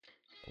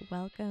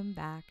Welcome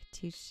back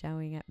to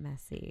Showing Up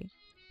Messy.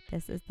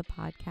 This is the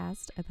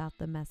podcast about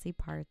the messy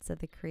parts of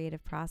the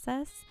creative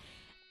process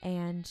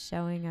and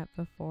showing up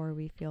before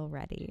we feel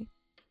ready.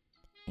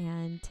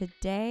 And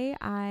today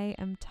I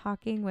am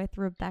talking with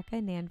Rebecca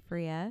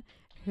Nanfria,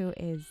 who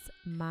is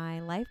my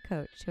life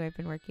coach, who I've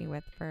been working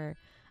with for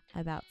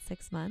about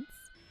 6 months.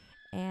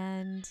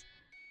 And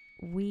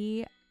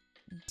we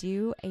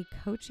do a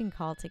coaching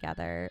call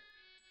together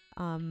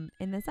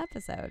in this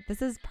episode.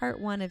 This is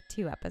part 1 of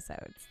 2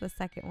 episodes. The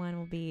second one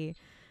will be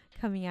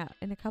coming out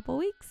in a couple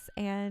weeks,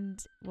 and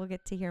we'll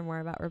get to hear more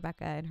about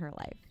Rebecca and her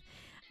life.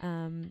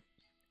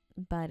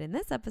 But in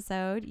this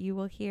episode, you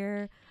will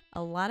hear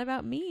a lot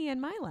about me and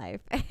my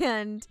life,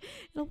 and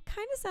it'll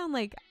kind of sound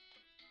like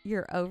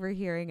you're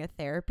overhearing a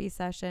therapy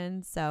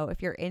session. So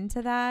if you're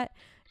into that,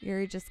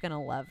 you're just going to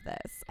love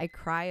this. I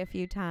cry a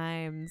few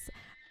times.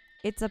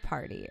 It's a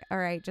party. All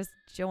right. Just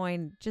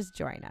join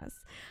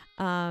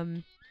us.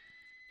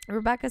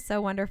 Rebecca's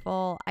so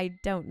wonderful. I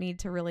don't need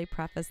to really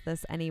preface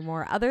this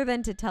anymore, other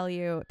than to tell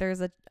you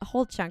there's a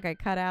whole chunk I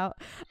cut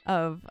out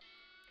of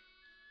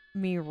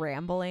me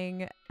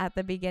rambling at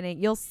the beginning.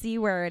 You'll see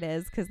where it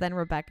is, because then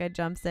Rebecca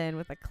jumps in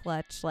with a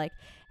clutch like,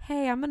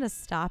 hey, I'm going to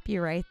stop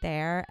you right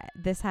there.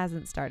 This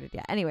hasn't started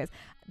yet. Anyways,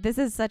 this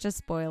is such a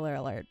spoiler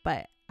alert,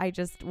 but I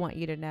just want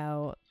you to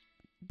know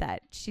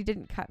that she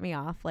didn't cut me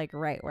off like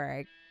right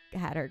where I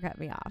had her cut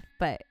me off,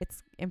 but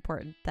it's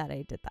important that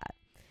I did that.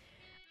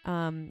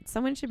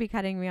 Someone should be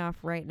cutting me off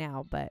right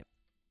now, but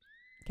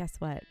guess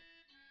what?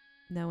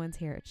 No one's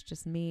here. It's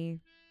just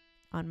me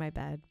on my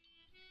bed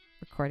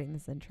recording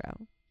this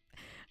intro.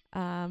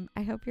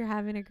 I hope you're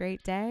having a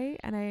great day,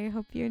 and I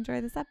hope you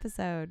enjoy this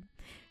episode.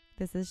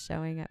 This is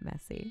Showing Up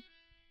Messy.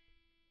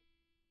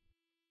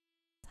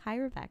 Hi,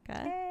 Rebecca.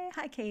 Hey,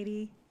 hi,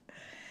 Katie.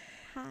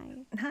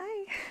 Hi.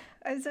 Hi.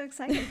 I'm so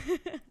excited.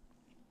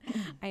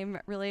 I'm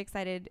really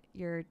excited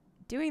you're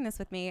doing this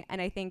with me,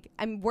 and I think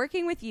I'm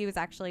working with you is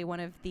actually one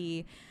of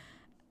the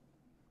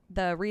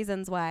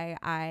reasons why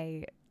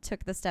I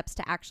took the steps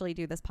to actually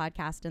do this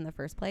podcast in the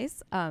first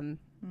place.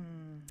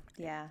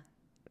 Yeah.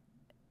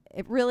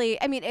 It really,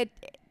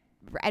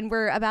 and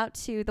we're about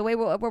to,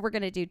 what we're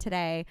going to do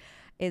today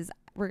is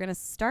we're going to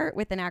start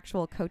with an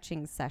actual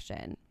coaching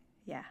session.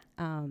 Yeah.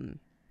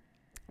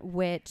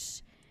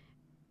 Which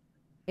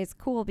is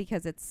cool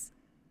because it's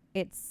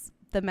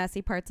the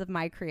messy parts of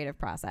my creative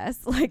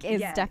process, like,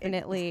 is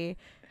definitely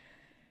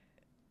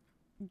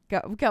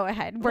go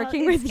ahead.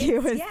 Working with you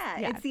is,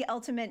 it's the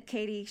ultimate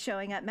Katie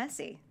showing up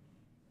messy,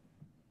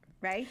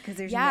 right? Because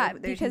there's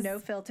no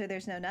filter,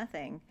 there's no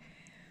nothing.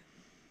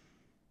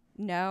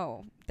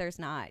 No, there's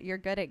not. You're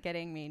good at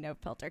getting me no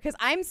filter, because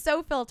I'm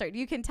so filtered.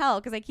 You can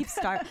tell because I keep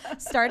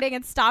starting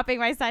and stopping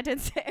my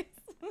sentences.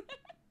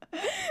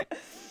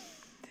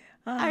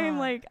 I'm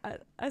like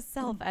a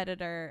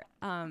self-editor.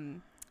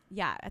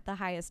 At the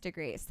highest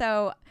degree.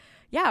 So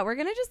we're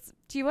going to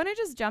do you want to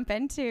just jump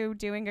into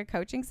doing a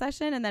coaching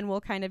session, and then we'll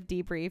kind of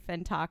debrief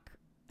and talk?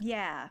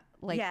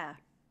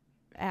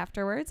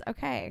 Afterwards.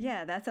 Okay.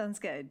 Yeah, that sounds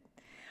good.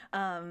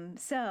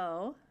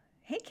 So,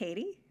 hey,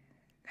 Katie.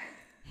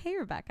 Hey,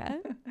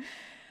 Rebecca.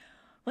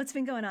 What's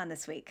been going on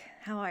this week?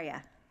 How are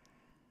you?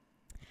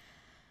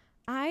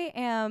 I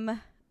am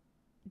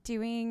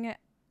doing,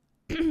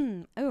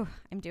 I'm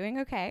doing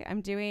okay.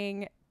 I'm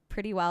doing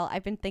pretty well.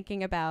 I've been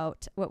thinking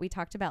about what we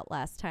talked about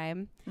last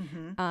time.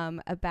 I've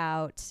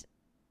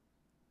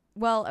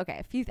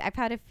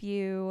had a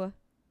few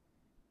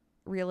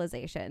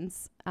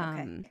realizations.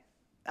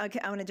 Okay,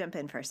 I want to jump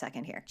in for a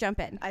second here.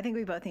 Jump in. I think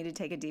we both need to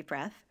take a deep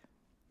breath.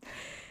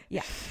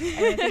 Yeah.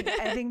 And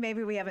I think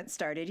maybe we haven't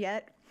started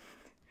yet.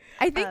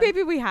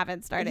 Maybe we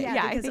haven't started.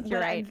 Yeah, I think you're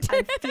right.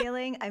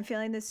 I'm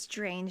feeling this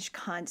strange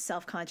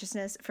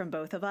self-consciousness from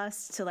both of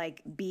us to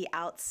like be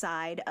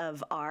outside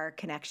of our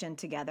connection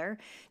together,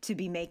 to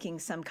be making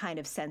some kind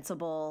of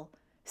sensible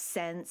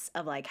sense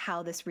of like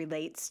how this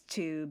relates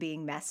to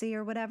being messy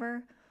or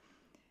whatever.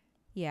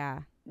 Yeah,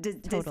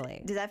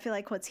 totally. Does that feel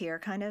like what's here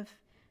kind of?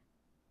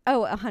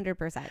 Oh,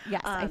 100%.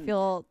 Yes. I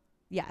feel,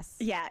 yes.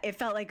 Yeah. It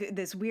felt like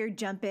this weird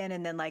jump in,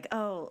 and then like,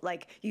 oh,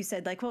 like you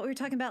said, like what we were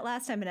talking about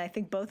last time. And I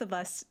think both of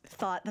us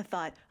thought,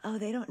 oh,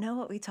 they don't know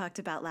what we talked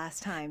about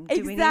last time.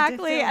 Do we need to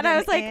fill and I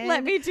was like, in?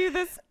 let me do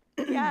this.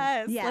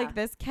 Yes. Yeah. Like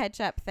this catch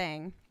up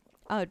thing.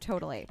 Oh,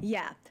 totally.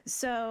 Yeah.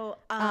 So,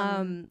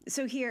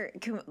 so here,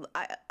 I'm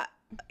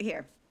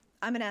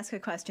going to ask a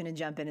question and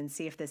jump in and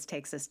see if this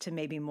takes us to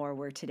maybe more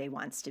where today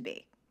wants to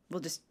be.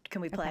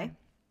 Can we play?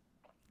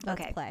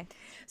 Okay. Let's play.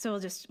 So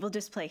we'll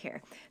just play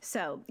here.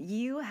 So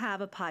you have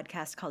a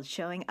podcast called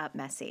Showing Up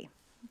Messy,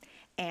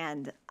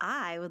 and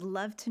I would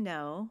love to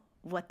know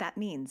what that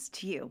means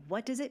to you.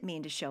 What does it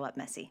mean to show up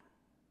messy?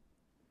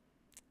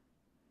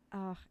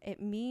 It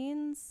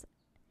means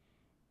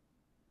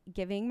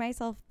giving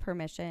myself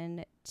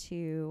permission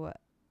to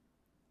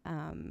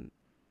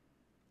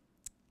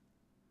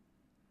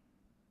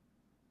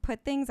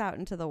put things out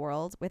into the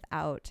world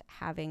without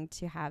having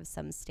to have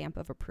some stamp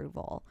of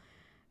approval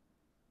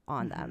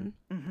on them.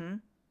 Mm-hmm.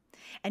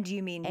 And do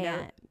you mean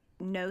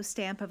no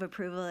stamp of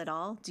approval at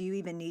all? Do you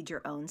even need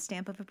your own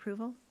stamp of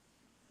approval?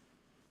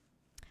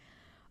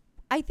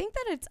 I think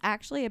that it's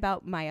actually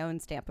about my own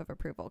stamp of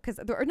approval,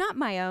 or not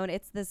my own.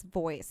 It's this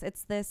voice.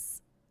 It's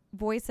this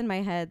voice in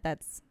my head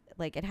that's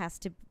like, it has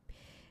to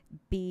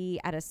be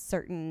at a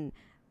certain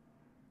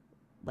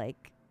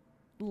like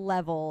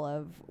level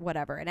of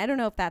whatever. And I don't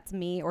know if that's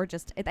me or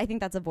just, I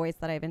think that's a voice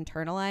that I've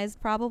internalized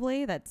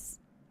probably. That's,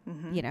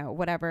 you know,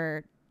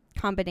 whatever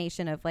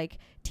combination of like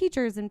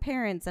teachers and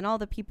parents and all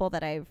the people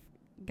that I've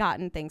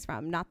gotten things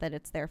from. Not that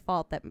it's their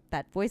fault that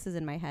that voice is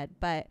in my head,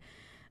 but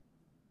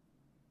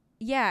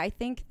yeah, I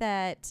think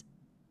that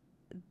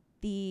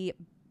the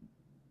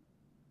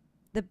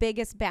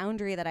biggest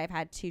boundary that I've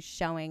had to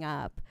showing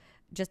up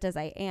just as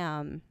I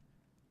am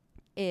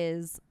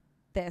is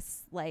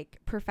this like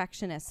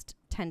perfectionist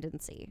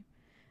tendency.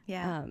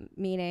 Yeah.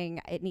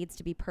 Meaning it needs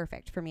to be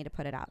perfect for me to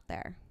put it out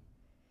there.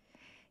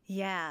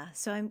 Yeah.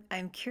 So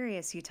I'm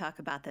curious, you talk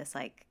about this,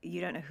 like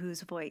you don't know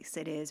whose voice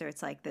it is, or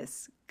it's like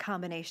this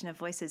combination of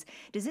voices.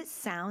 Does it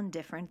sound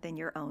different than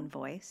your own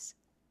voice?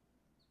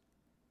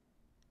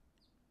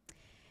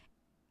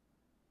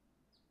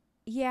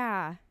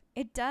 Yeah,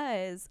 it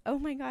does. Oh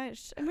my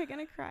gosh. Am I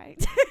going to cry?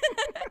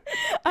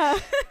 uh,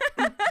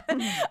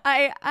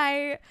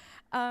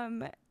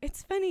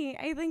 it's funny.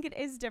 I think it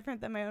is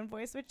different than my own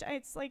voice, which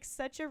it's like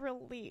such a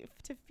relief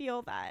to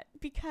feel that,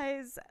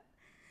 because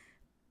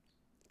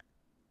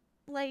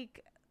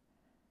like,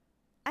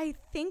 I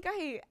think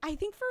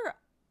for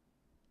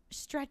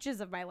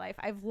stretches of my life,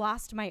 I've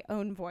lost my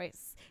own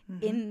voice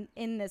in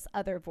this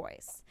other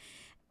voice.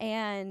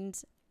 And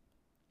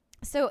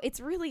so it's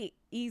really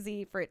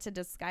easy for it to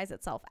disguise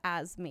itself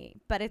as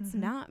me, but it's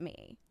not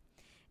me.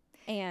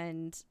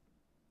 And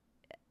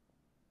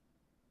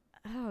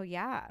oh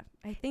yeah,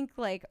 I think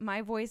like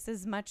my voice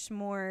is much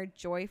more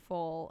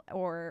joyful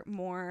or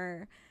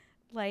more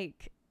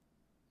like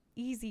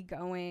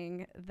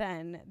easygoing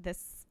than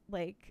this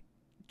like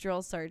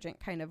drill sergeant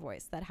kind of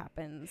voice that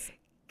happens.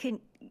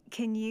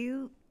 Can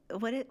you,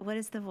 what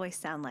does the voice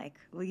sound like?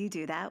 Will you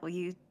do that? Will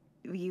you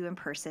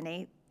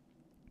impersonate?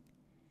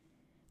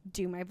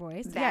 Do my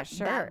voice? That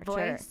voice?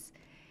 Sure.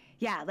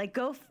 Yeah, like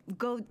go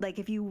like,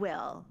 if you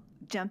will,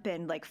 jump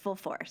in like full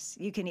force.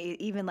 You can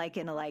even like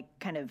in a like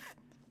kind of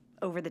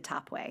over the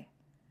top way.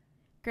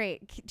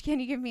 Great. Can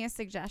you give me a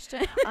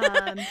suggestion?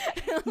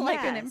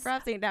 Like an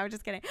improv scene? No, I'm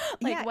just kidding.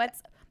 Like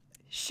what's...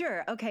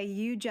 Sure. Okay.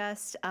 You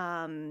just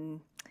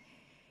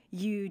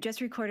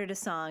recorded a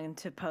song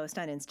to post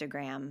on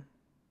Instagram,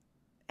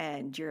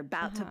 and you're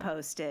about to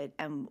post it.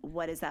 And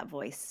what does that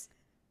voice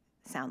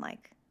sound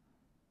like?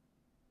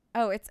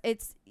 Oh,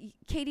 it's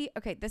Katie.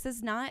 Okay, this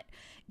isn't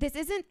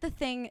the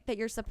thing that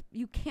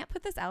you can't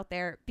put this out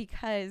there,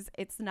 because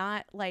it's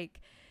not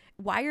like,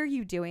 why are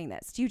you doing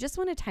this? Do you just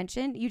want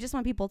attention? You just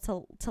want people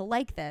to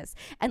like this?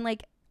 And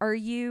like, are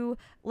you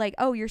like,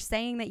 oh, you're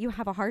saying that you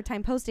have a hard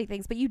time posting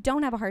things, but you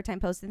don't have a hard time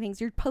posting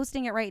things. You're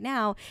posting it right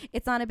now.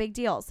 It's not a big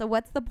deal. So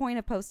what's the point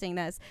of posting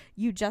this?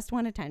 You just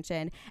want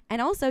attention. And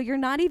also, you're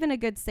not even a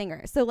good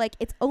singer. So like,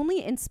 it's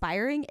only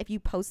inspiring if you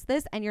post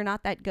this and you're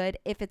not that good,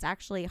 if it's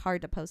actually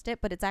hard to post it,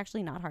 but it's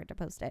actually not hard to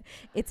post it.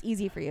 It's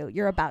easy for you.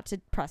 You're about to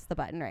press the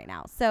button right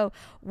now. So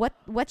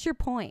what's your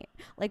point?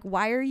 Like,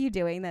 why are you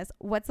doing this?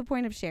 What's the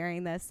point of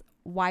sharing this?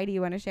 Why do you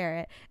want to share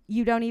it?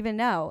 You don't even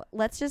know.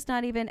 Let's just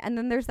not even. And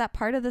then there's that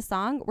part of the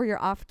song where you're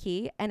off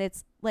key, and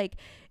it's like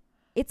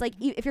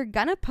if you're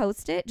gonna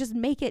post it, just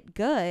make it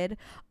good,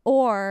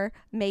 or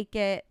make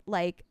it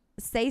like,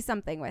 say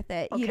something with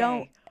it. Okay. You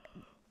don't.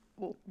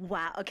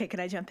 Wow. Okay. Can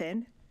I jump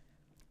in?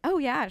 Oh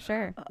yeah,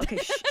 sure. Okay.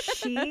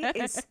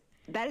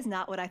 That is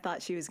not what I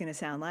thought she was going to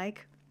sound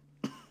like.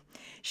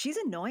 She's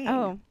annoying.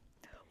 Oh.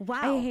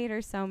 Wow. I hate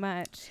her so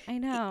much. I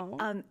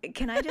know.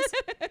 Can I just,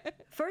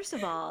 first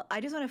of all,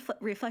 I just want to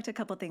reflect a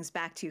couple things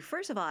back to you.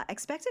 First of all, I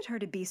expected her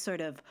to be sort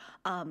of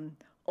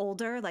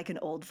older, like an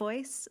old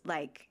voice,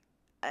 like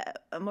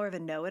more of a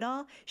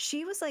know-it-all.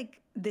 She was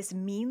like this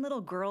mean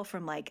little girl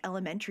from like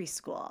elementary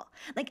school.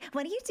 Like,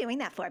 what are you doing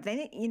that for?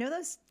 You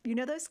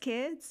know those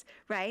kids,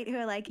 right? Who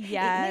are like,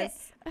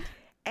 yes.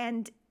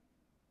 And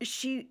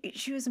she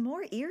was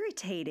more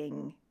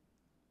irritating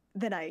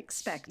than I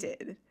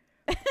expected.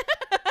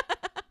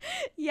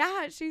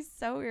 Yeah, she's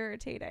so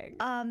irritating.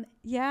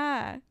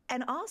 Yeah.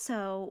 And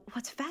also,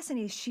 what's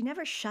fascinating is she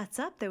never shuts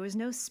up. There was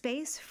no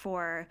space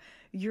for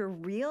your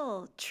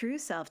real, true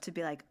self to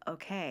be like,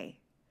 okay,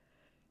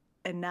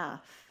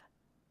 enough.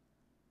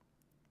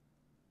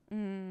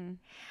 And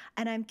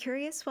I'm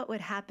curious what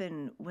would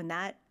happen when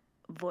that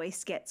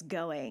voice gets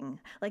going.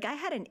 Like, I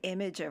had an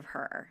image of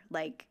her,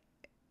 like,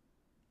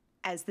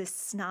 as this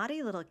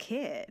snotty little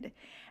kid.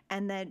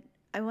 And then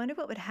I wonder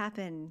what would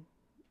happen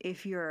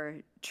if your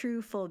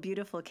true, full,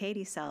 beautiful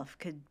Katie self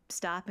could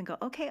stop and go,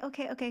 okay,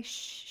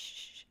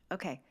 shh,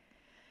 okay,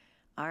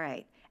 all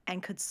right,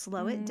 and could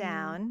slow it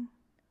down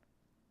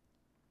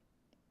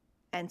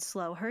and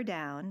slow her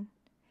down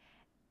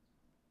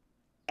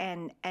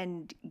and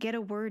get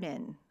a word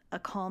in, a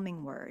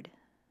calming word.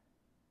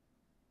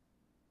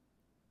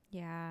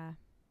 Yeah.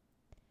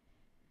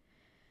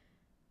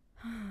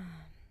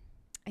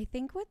 I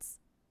think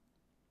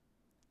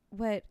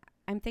what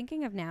I'm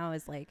thinking of now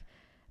is like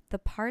the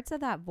parts of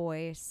that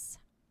voice.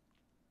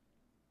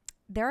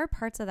 There are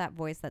parts of that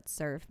voice that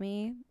serve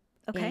me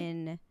Okay.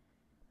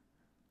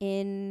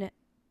 in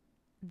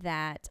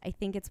that I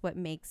think it's what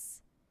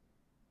makes.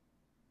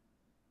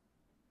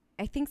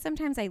 I think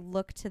sometimes I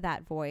look to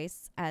that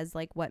voice as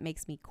like what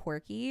makes me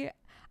quirky.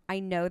 I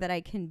know that I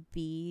can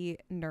be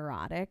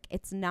neurotic.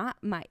 It's not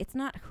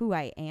who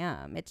I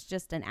am. It's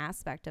just an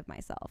aspect of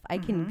myself. I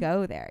can Mm-hmm.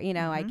 go there. You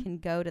know, I Mm-hmm. can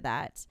go to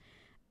that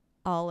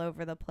all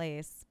over the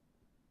place.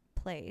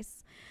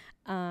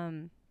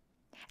 Um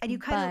And you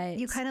but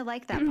kind of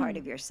like that part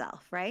of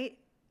yourself, right?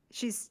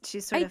 She's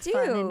sort I of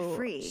fun and do.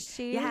 free.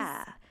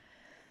 Yeah.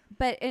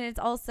 And it's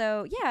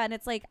also, yeah, and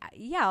it's like,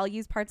 yeah, I'll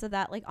use parts of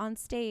that like on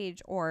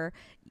stage, or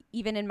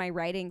even in my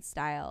writing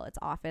style. It's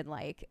often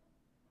like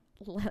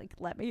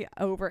let me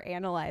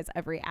overanalyze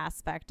every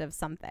aspect of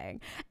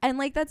something, and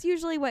like that's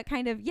usually what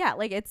kind of, yeah,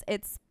 like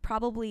it's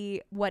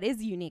probably what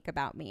is unique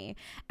about me.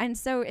 And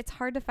so it's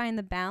hard to find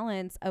the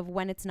balance of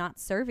when it's not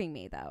serving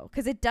me, though,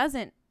 because it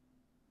doesn't.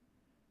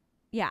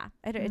 Yeah,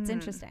 it's Mm.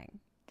 interesting.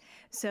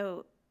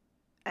 So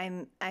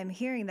I'm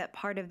hearing that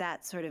part of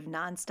that sort of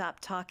nonstop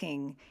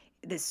talking,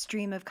 this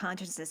stream of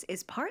consciousness,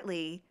 is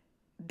partly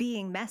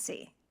being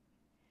messy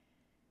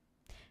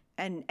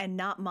and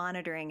not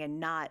monitoring and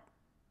not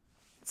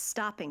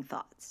stopping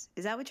thoughts.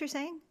 Is that what you're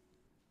saying?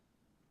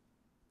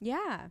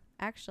 Yeah,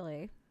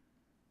 actually,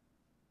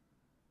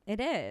 it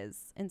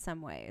is in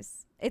some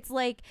ways. It's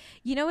like,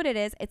 you know what it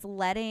is? It's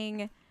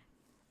letting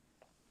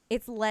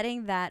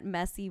that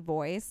messy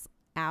voice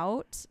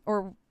out,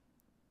 or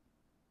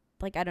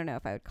like, I don't know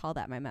if I would call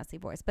that my messy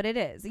voice, but it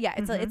is. Yeah,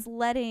 Mm-hmm.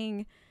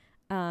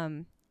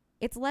 um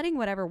it's letting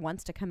whatever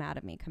wants to come out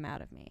of me come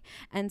out of me.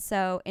 And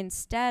so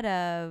instead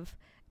of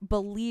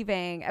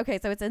believing, okay,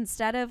 so it's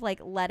instead of like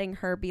letting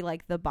her be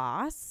like the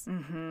boss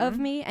of Mm-hmm.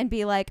 me and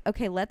be like,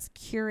 okay, let's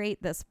curate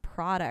this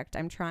product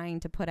I'm trying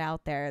to put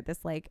out there,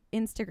 this like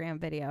Instagram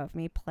video of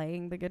me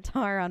playing the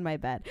guitar on my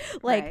bed.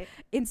 Like, Right.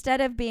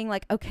 instead of being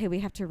like, okay, we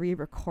have to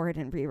re-record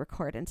and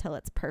re-record until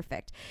it's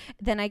perfect,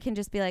 then I can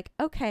just be like,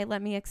 okay,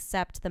 let me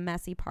accept the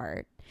messy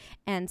part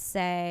and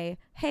say,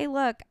 hey,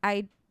 look,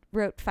 I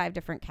wrote 5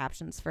 different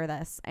captions for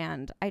this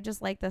and I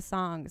just like the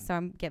song, so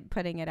I'm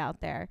putting it out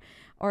there.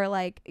 Or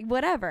like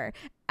whatever.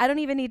 I don't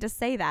even need to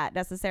say that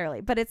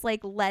necessarily, but it's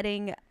like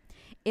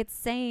it's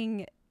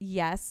saying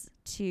yes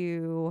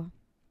to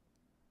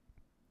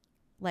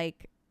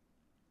like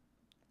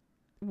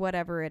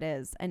whatever it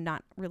is and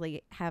not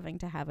really having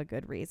to have a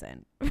good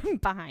reason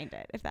behind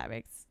it, if that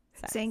makes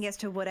Saying sense. yes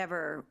to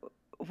whatever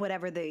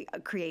the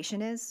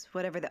creation is,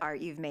 whatever the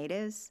art you've made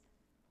is.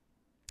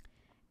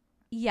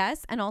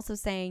 Yes, and also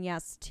saying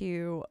yes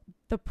to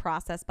the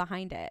process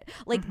behind it.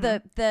 Like Mm-hmm.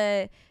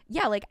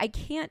 yeah, like I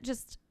can't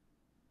just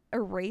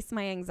erase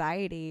my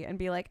anxiety and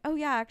be like, oh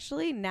yeah,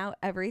 actually now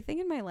everything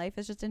in my life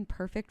is just in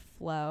perfect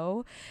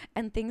flow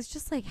and things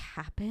just like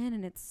happen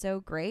and it's so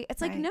great.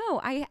 It's like, Right.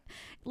 no, I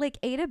like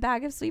ate a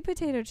bag of sweet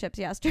potato chips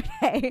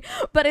yesterday.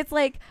 But it's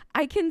like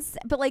I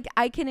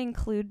can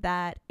include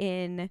that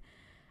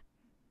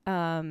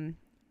um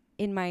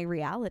in my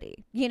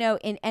reality, you know,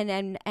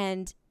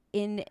 and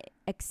in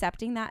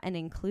accepting that and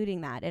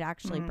including that, it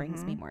actually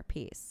brings Mm-hmm. me more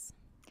peace.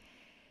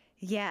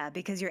 Yeah,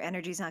 because your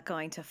energy's not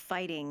going to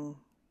fighting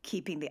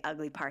keeping the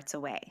ugly parts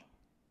away.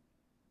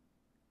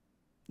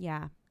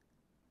 Yeah,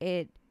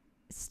 it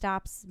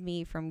stops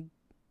me from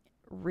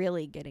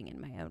really getting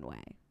in my own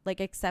way. Like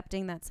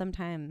accepting that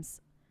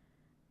sometimes,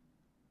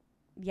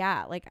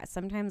 yeah, like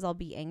sometimes I'll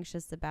be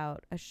anxious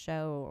about a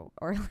show,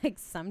 or like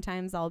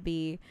sometimes I'll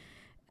be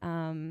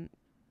um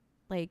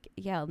like,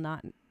 yeah, I'll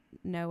not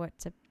know what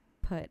to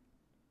put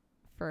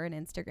for an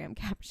Instagram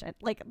caption.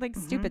 Like Mm-hmm.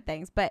 stupid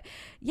things. But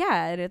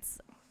yeah,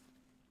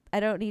 I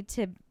don't need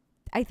to.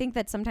 I think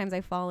that sometimes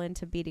I fall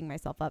into beating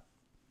myself up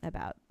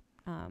about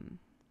um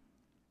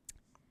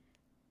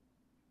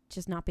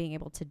just not being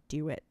able to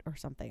do it or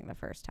something the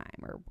first time,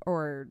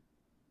 or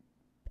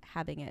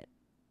having it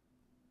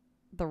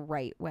the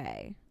right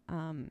way.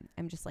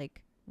 I'm just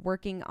like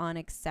working on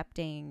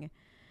accepting.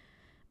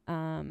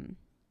 Um,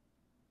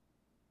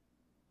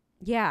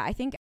 yeah, I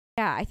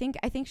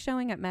think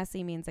showing up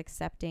messy means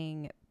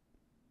accepting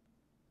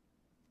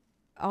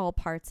all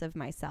parts of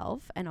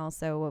myself and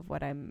also of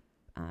what I'm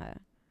uh,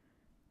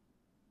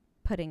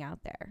 putting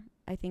out there.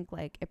 I think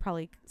like it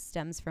probably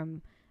stems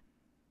from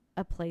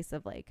a place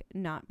of like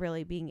not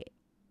really being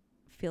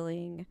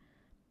feeling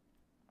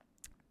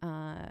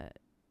uh,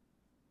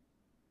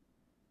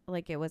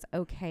 like it was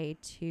okay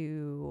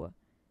to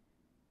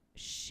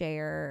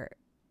share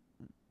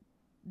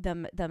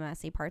the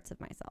messy parts of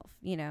myself,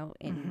 you know,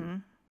 in Mm-hmm.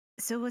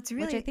 So what's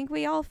which I really, think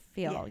we all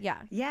yeah, feel.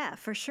 Yeah. yeah,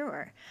 for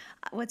sure.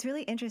 What's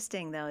really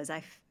interesting though is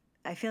I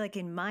feel like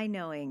in my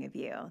knowing of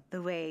you,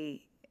 the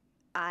way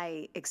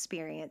I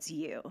experience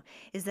you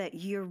is that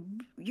you're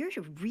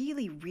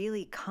really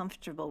really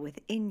comfortable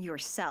within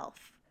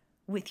yourself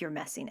with your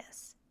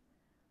messiness.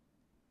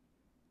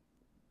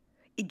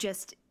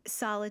 Just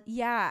solid.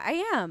 Yeah, I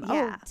am.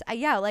 Yeah.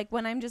 Yeah, like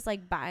when I'm just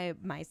like by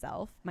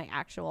myself, my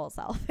actual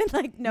self, and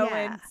like no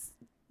one's.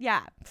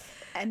 Yeah.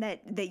 And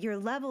that your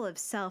level of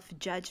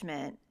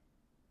self-judgment,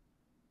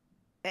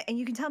 and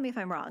you can tell me if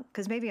I'm wrong,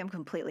 because maybe I'm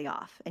completely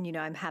off, and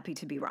I'm happy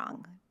to be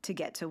wrong to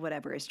get to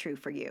whatever is true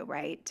for you,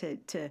 right?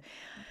 To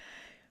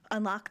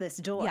unlock this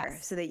door,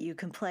 Yes. so that you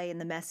can play in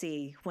the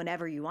messy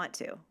whenever you want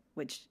to,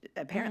 which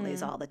apparently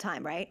is all the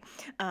time, right?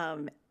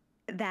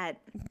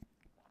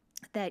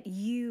 That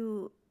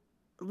you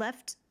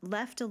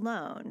left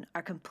alone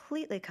are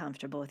completely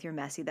comfortable with your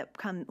messy.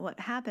 What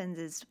happens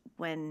is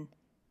when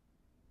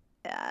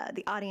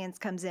the audience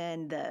comes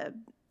in,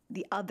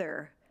 the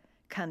other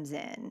comes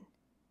in,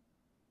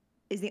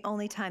 is the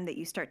only time that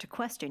you start to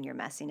question your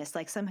messiness.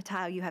 Like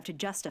somehow you have to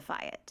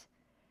justify it.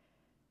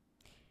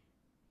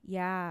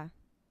 Yeah.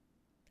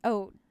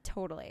 Oh,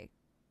 totally.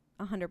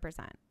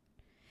 100%.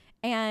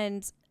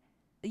 And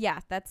yeah,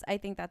 I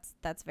think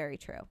that's very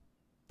true.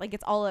 Like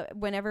it's all,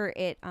 whenever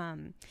it,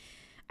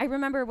 I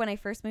remember when I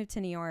first moved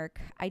to New York,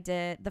 I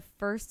did the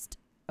first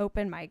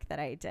open mic that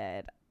I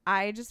did.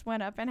 I just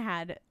went up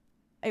and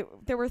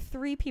there were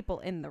 3 people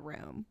in the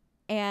room.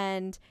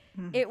 And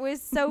it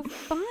was so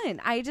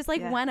fun. I just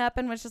went up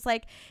and was just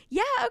like,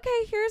 yeah,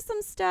 okay, here's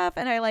some stuff.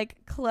 And I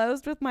like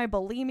closed with my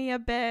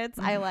bulimia bits.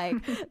 I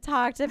like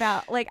talked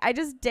about, like, I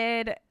just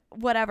did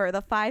whatever,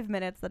 the 5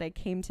 minutes that I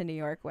came to New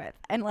York with,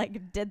 and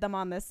like did them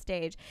on this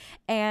stage.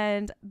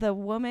 And the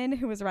woman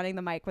who was running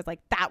the mic was like,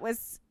 that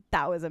was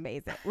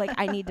amazing. Like,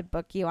 I need to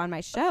book you on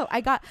my show.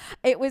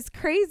 It was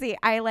crazy.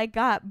 I like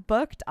got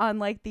booked on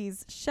like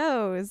these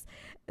shows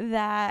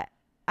that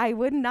I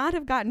would not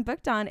have gotten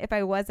booked on if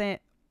I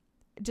wasn't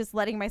just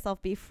letting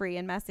myself be free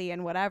and messy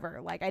and whatever.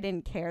 Like, I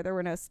didn't care. There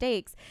were no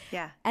stakes.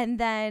 Yeah. And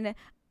then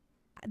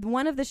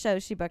one of the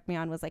shows she booked me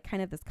on was like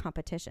kind of this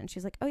competition.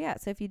 She's like, oh yeah,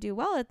 so if you do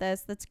well at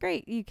this, that's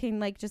great. You can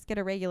like just get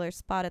a regular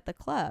spot at the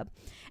club.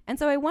 And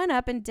so I went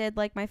up and did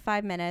like my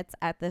 5 minutes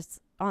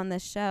on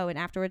this show. And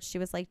afterwards she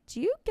was like,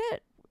 do you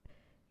get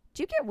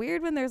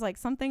weird when there's like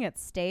something at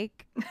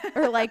stake,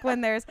 or like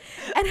when there's,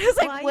 and I was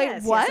like, well, wait,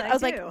 yes, what? Yes,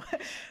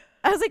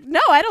 I was like, no,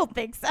 I don't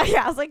think so.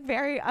 Yeah. I was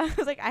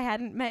like, I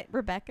hadn't met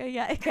Rebecca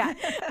yet. Yeah.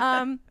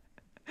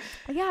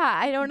 Yeah.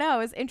 I don't know.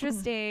 It was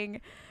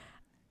interesting.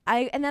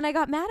 And then I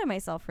got mad at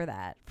myself for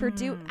that,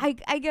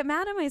 I get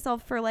mad at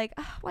myself for like,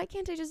 oh, why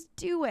can't I just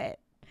do it?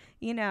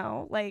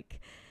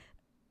 Like,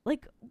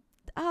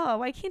 oh,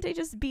 why can't I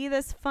just be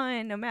this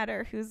fun no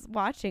matter who's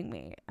watching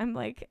me? I'm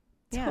like,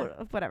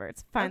 whatever.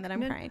 It's fine that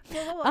I'm crying.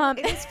 Well,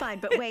 it is fine.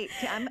 But wait,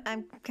 can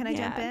I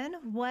jump in?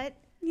 What?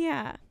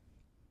 Yeah.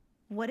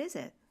 What is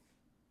it?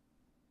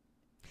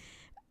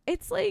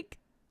 It's like,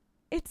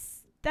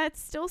 that's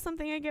still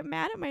something I get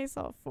mad at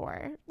myself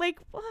for. Like,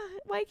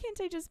 why can't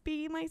I just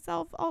be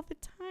myself all the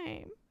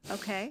time?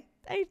 Okay.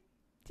 I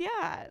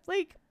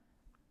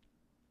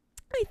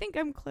think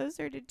I'm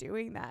closer to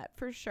doing that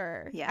for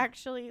sure. Yeah.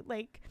 Actually,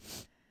 like,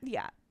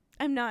 yeah,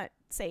 I'm not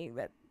saying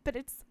that, but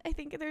I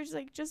think there's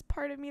like just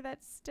part of me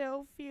that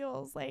still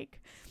feels like,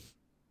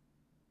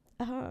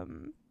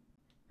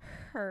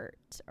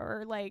 hurt,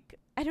 or like,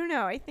 I don't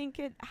know. I think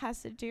it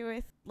has to do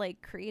with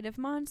like creative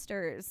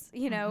monsters,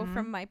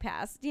 from my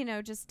past,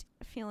 just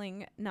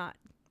feeling not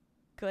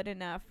good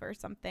enough or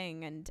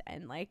something,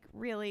 and like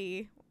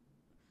really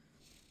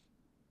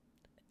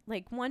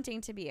like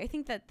wanting to be. I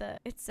think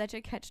that it's such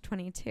a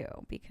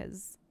catch-22,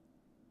 because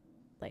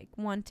like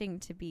wanting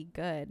to be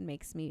good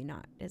makes me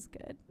not as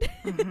good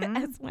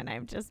as when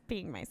I'm just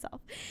being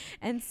myself.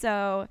 And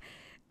so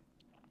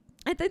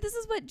I think this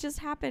is what just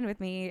happened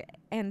with me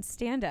and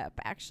stand up,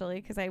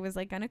 actually, because I was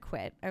like going to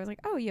quit. I was like,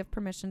 oh, you have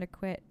permission to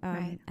quit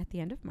at the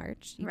end of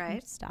March. You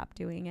can stop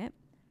doing it.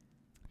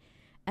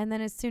 And then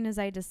as soon as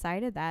I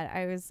decided that,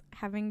 I was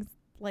having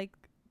like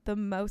the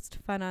most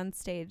fun on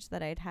stage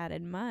that I'd had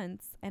in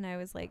months. And I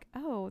was like,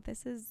 oh,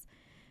 this is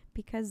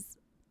because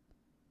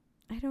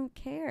I don't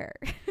care.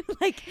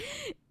 Like,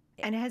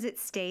 and has it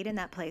stayed in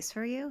that place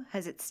for you?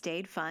 Has it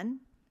stayed fun?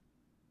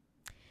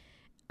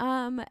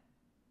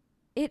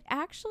 It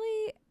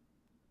actually,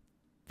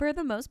 for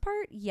the most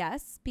part,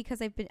 yes,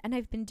 because I've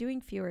been doing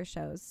fewer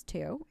shows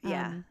too.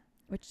 Yeah.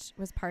 Which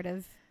was part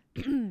of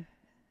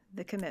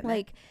the commitment.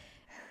 Like,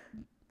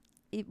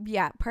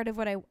 part of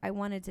what I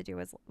wanted to do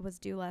was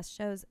do less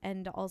shows.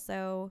 And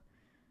also,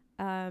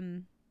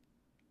 I've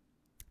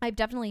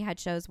definitely had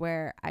shows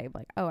where I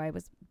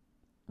was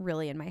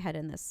really in my head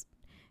in this,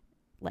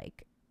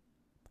 like,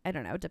 I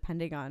don't know,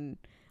 depending on,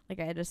 like,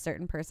 I had a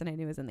certain person I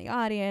knew was in the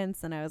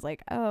audience, and I was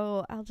like,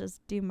 oh, I'll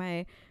just do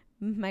my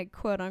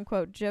quote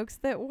unquote jokes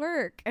that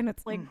work. And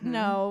it's like,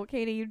 no,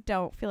 Katie, you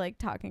don't feel like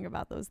talking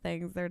about those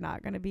things. They're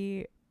not going to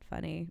be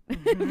funny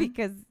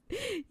because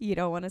you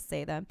don't want to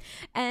say them.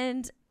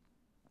 And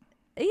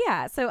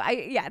yeah, so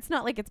it's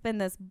not like it's been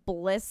this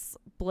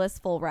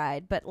blissful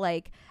ride, but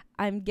like,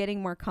 I'm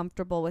getting more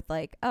comfortable with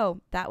like,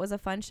 oh, that was a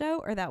fun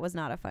show or that was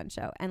not a fun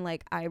show. And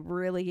like, I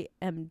really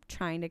am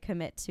trying to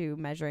commit to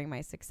measuring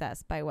my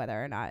success by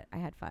whether or not I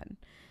had fun.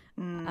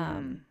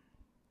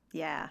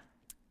 Yeah.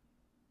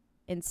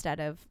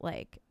 Instead of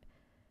like,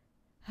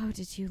 oh,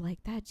 did you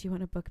like that? Do you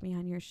want to book me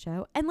on your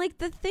show? And like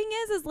the thing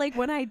is like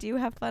when I do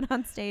have fun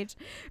on stage,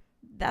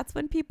 that's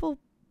when people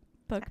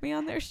book me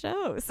on their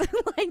shows.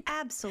 Like,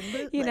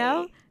 absolutely, you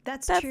know,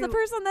 that's the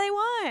person they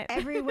want.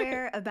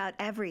 everywhere about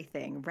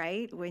everything,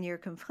 right? When you're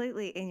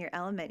completely in your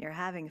element, you're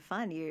having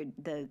fun,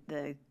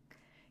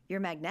 you're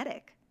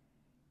magnetic.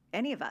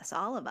 Any of us,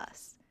 all of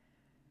us.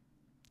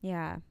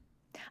 Yeah.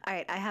 All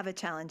right, I have a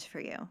challenge for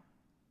you.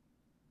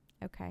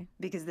 Okay.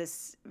 Because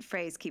this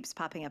phrase keeps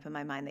popping up in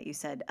my mind that you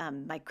said,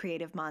 my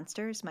creative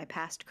monsters, my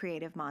past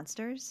creative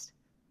monsters.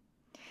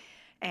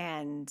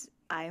 And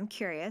I am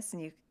curious,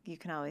 and you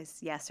can always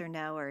yes or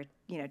no, or,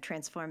 you know,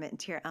 transform it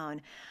into your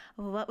own.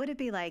 What would it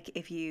be like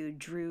if you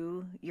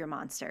drew your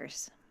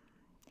monsters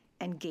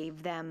and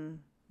gave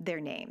them their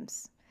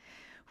names,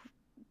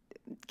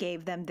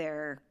 gave them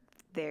their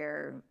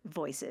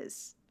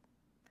voices,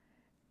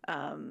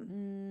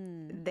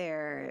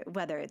 their,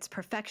 whether it's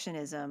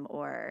perfectionism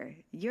or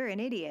you're an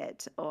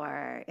idiot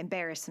or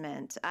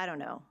embarrassment, I don't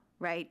know,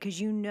 right? Because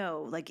you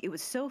know, like it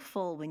was so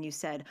full when you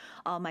said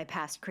all my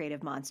past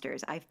creative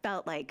monsters. I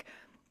felt like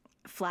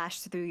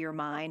flashed through your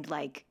mind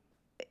like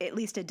at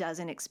least a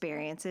dozen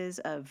experiences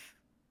of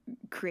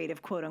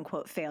creative quote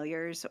unquote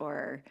failures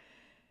or,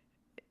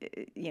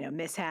 you know,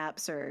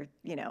 mishaps or,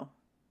 you know,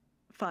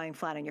 falling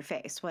flat on your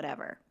face,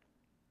 whatever.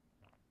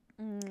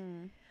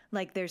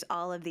 Like there's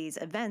all of these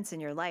events in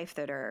your life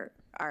that are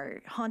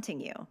haunting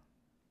you.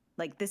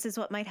 Like this is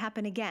what might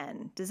happen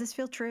again. Does this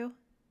feel true?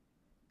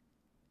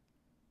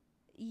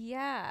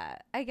 Yeah,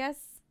 I guess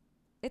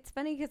it's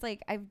funny because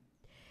like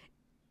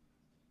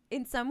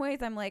in some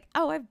ways I'm like,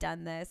 oh, I've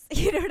done this.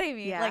 You know what I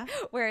mean? Yeah. Like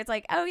where it's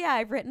like, oh yeah,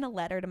 I've written a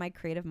letter to my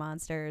creative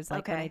monsters,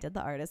 like when Okay. I did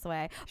the Artist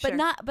Way, Sure.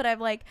 but I'm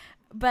like,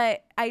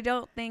 but I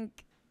don't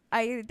think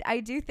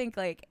I do think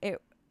like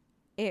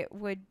it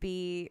would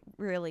be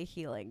really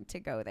healing to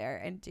go there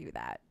and do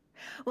that.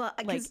 Well,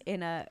 Like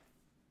in a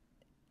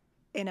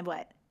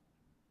what?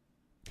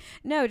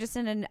 no, just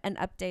in an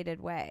updated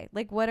way.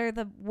 Like what are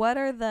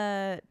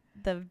the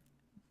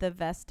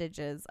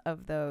vestiges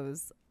of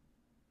those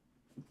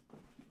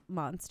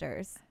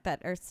monsters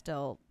that are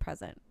still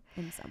present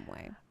in some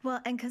way?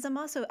 Well, and because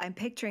I'm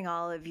picturing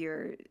all of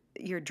your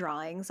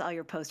drawings, all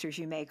your posters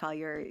you make,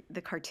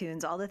 the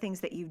cartoons, all the things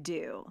that you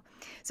do.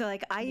 So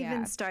like I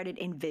even started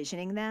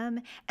envisioning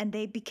them, and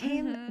they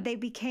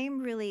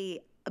became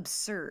really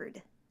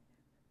absurd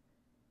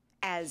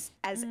as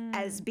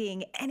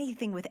being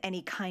anything with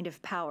any kind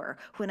of power.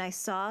 When I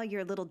saw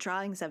your little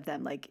drawings of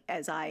them, like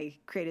as I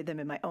created them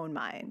in my own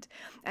mind,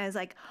 I was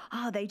like,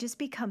 oh, they just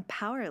become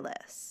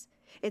powerless.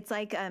 It's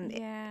like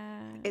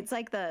it's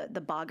like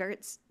the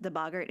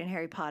Boggart in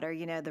Harry Potter,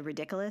 you know, the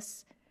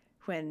ridiculous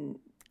when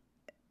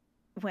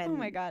Oh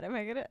my god, am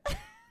I gonna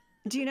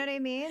do you know what I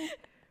mean?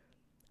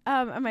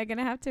 Am I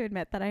gonna have to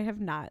admit that I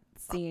have not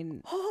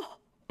seen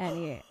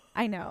any?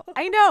 I know.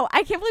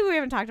 I can't believe we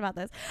haven't talked about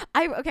this.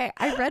 I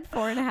read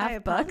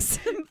 4.5 books.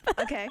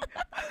 Okay.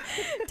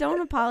 Don't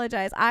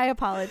apologize. I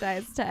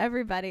apologize to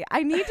everybody.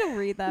 I need to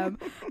read them.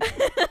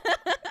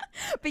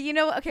 But you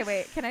know, okay,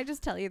 wait. Can I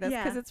just tell you this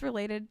because it's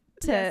related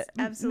to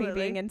me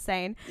being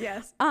insane?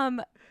 Yes.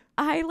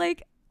 I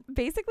like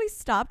basically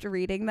stopped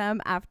reading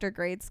them after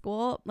grade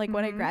school, like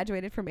when I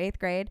graduated from 8th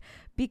grade,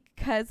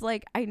 because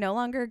like I no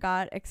longer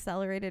got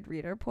accelerated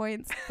reader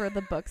points for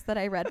the books that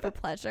I read for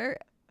pleasure.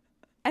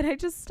 And I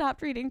just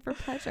stopped reading for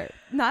pleasure.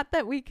 Not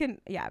that we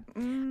can,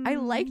 I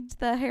liked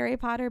the Harry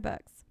Potter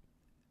books.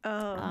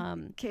 Oh,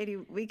 Katie,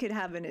 we could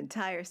have an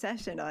entire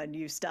session on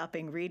you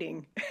stopping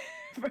reading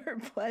for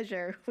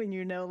pleasure when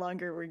you no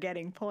longer were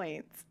getting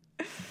points.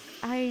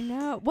 I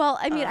know. Well,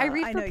 I mean, I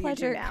read I for know you do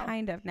pleasure now.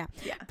 kind of now.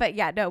 Yeah. But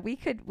yeah, no, we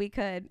could.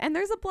 And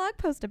there's a blog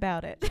post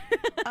about it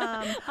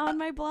on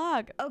my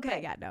blog. Okay.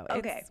 But yeah, no,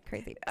 it's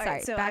crazy. All Sorry,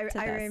 right, so back to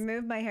I this.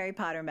 removed my Harry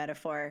Potter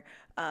metaphor,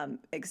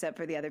 except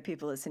for the other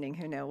people listening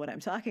who know what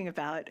I'm talking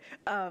about.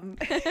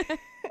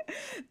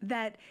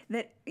 That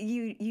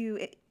you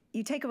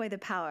take away the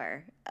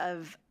power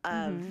of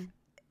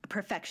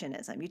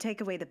perfectionism. You take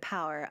away the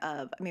power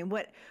of, I mean,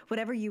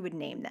 whatever you would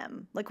name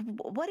them. Like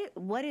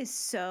what is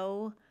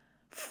so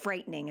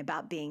frightening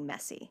about being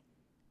messy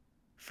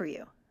for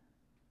you?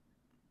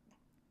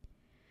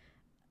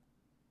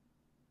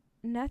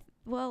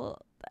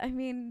 Well, I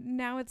mean,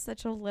 now it's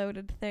such a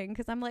loaded thing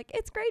because I'm like,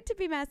 it's great to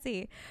be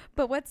messy.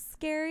 But what's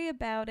scary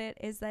about it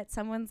is that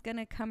someone's going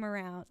to come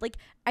around. Like,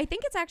 I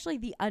think it's actually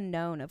the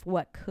unknown of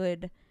what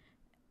could,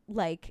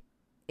 like,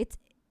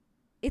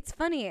 it's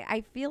funny.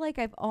 I feel like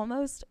I've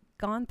almost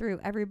gone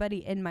through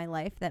everybody in my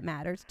life that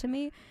matters to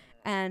me,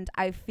 and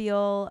I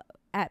feel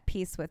at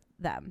peace with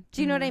them.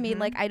 Do you know what I mean?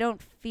 Like, I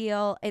don't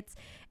feel it's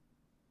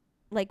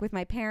like with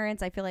my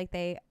parents, I feel like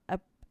they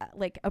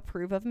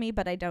approve of me,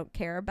 but I don't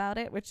care about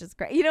it, which is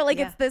great. You know, like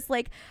it's this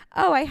like,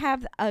 oh, I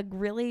have a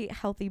really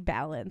healthy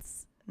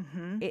balance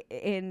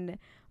in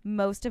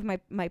most of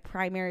my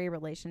primary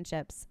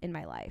relationships in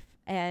my life.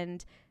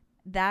 And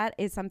that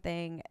is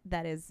something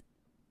that is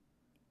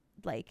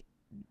like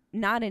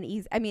not an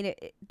easy, I mean,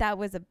 that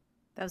was a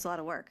lot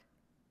of work.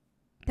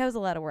 That was a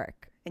lot of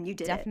work. And you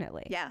did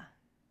definitely. it. Yeah.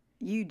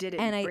 You did it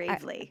And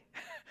bravely.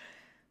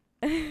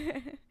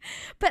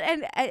 But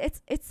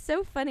it's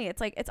so funny.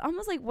 It's like, it's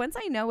almost like once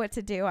I know what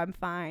to do, I'm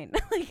fine.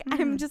 Like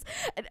I'm just,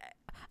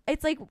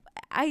 it's like,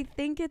 I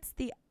think it's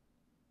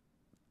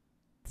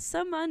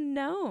some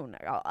unknown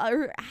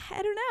or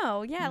I don't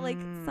know. Yeah. Like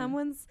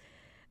someone's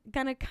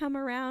gonna come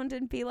around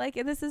and be like,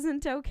 this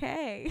isn't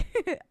okay.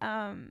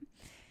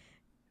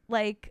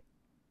 Like,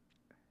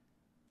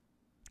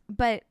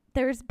 but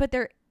there,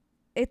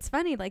 it's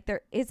funny. Like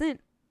there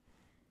isn't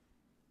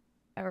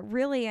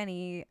really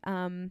any,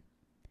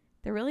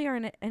 there really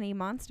aren't any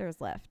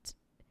monsters left.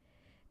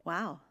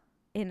 Wow.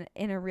 In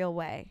a real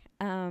way.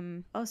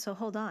 Oh, so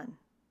hold on.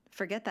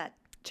 Forget that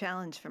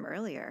challenge from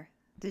earlier.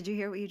 Did you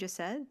hear what you just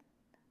said?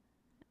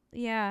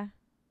 Yeah.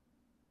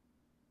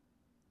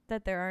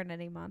 That there aren't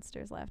any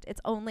monsters left.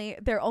 It's only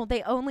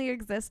they only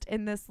exist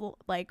in this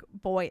like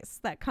voice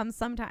that comes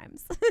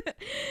sometimes.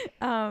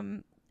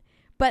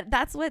 But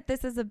that's what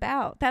this is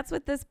about. That's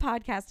what this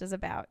podcast is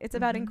about. It's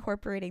about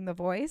incorporating the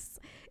voice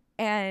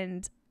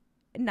and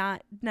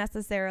not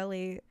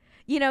necessarily,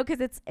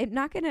 because it's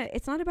not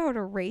about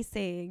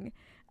erasing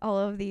all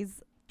of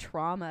these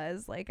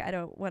traumas. Like I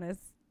don't want to,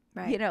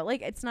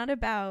 like it's not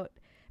about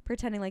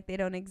pretending like they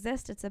don't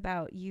exist. It's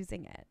about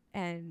using it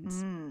and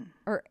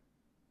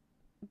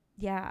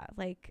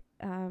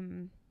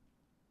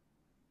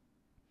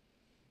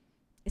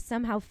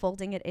somehow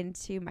folding it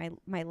into my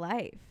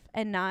life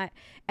and not,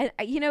 and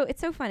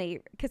it's so funny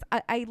because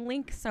I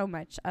link so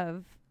much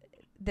of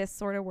this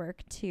sort of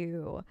work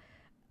to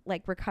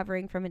like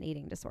recovering from an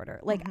eating disorder,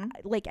 like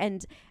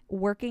and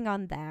working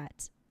on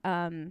that,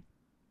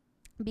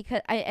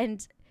 because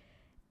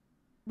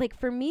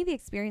for me, the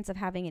experience of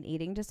having an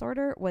eating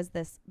disorder was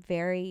this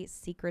very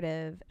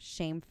secretive,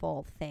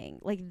 shameful thing.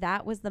 Like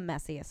that was the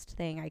messiest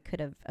thing I could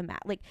have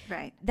imagined. Like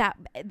that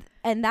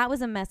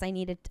was a mess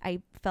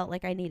I felt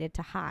like I needed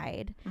to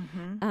hide.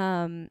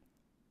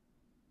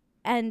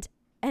 And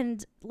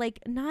like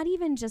not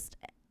even just,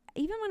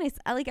 even when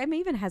I'm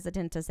even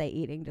hesitant to say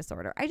eating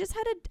disorder. I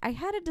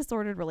had a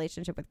disordered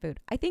relationship with food.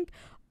 I think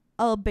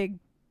a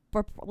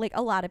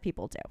lot of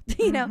people do,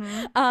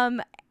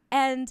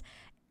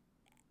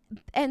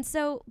 And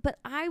so, but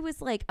I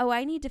was like, oh,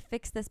 I need to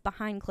fix this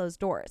behind closed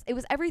doors.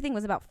 Everything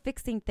was about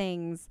fixing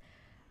things.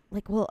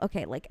 Like, well,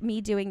 okay, like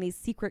me doing these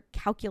secret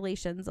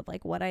calculations of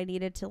like what I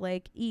needed to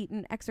like eat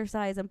and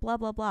exercise and blah,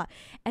 blah, blah.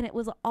 And it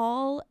was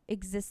all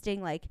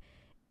existing like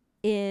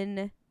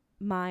in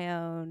my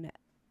own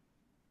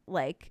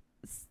like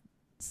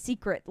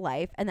secret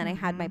life, and then I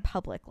had my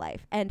public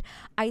life, and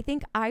I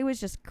think I was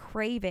just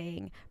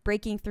craving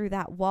breaking through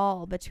that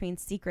wall between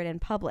secret and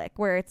public,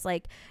 where it's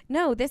like,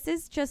 no, this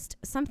is just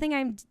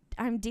something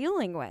I'm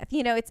dealing with,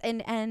 it's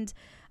and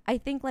I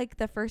think like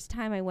the first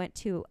time I went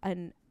to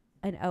an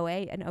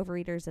OA, an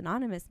Overeaters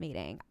Anonymous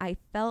meeting, I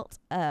felt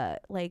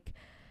like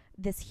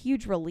this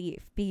huge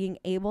relief being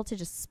able to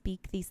just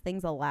speak these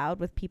things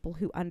aloud with people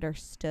who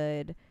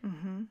understood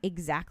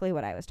exactly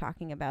what I was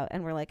talking about,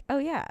 and were like, oh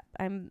yeah,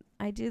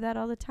 I do that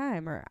all the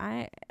time, or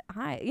I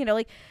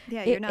like,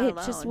 yeah, you're not alone.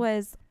 It just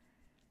was,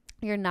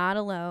 you're not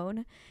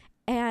alone.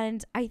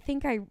 And I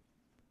think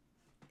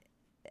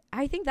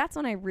that's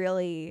when I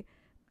really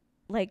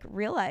like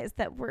realized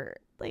that we're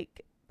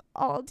like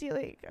all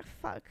dealing,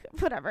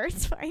 whatever,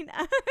 it's fine.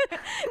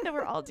 That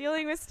we're all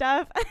dealing with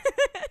stuff.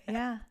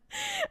 Yeah.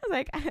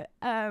 Like,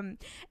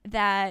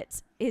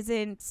 that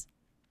isn't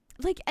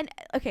like, and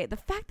okay, the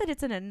fact that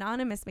it's an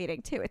anonymous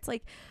meeting too, it's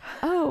like,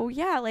 oh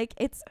yeah, like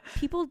it's,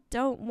 people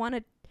don't want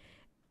to,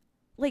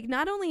 like,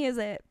 not only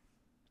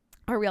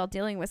are we all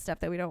dealing with stuff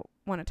that we don't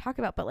want to talk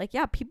about, but like,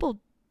 yeah, people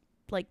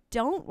like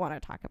don't want to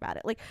talk about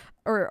it. Like,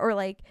 or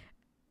like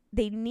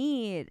they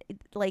need,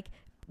 like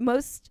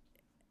most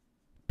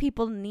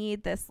people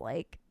need this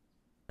like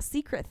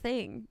secret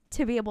thing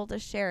to be able to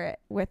share it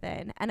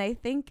within. And I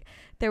think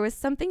there was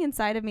something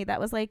inside of me that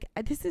was like,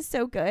 this is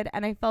so good,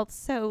 and I felt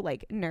so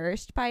like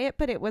nourished by it,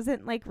 but it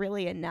wasn't like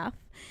really enough,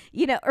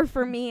 or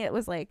for me it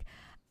was like,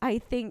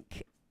 I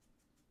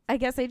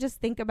guess I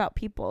just think about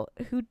people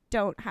who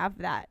don't have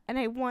that, and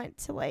I want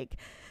to like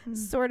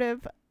sort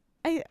of,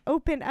 I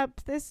open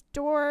up this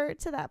door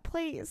to that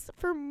place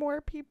for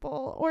more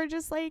people, or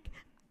just like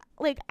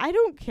I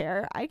don't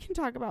care, I can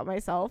talk about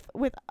myself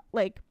with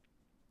like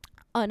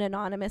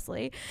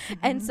unanonymously.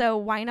 And so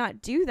why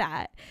not do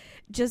that,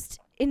 just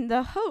in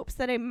the hopes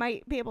that I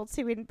might be able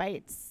to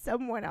invite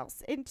someone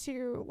else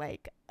into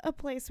like a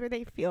place where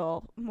they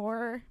feel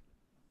more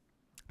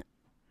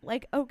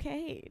like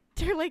okay,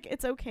 they're like,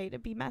 it's okay to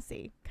be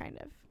messy, kind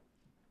of.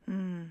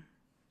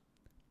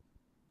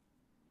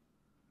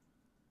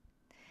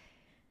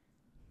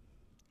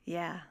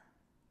 Yeah.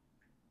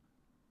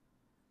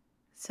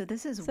 So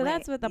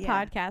that's what the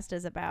podcast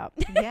is about.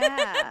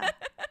 Yeah.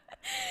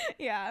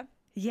 Yeah.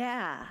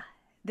 Yeah.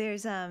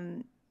 There's,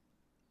 it's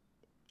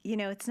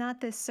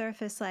not this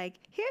surface, like,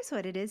 here's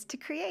what it is to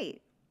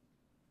create.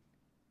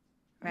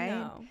 Right?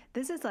 No.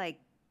 This is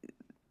like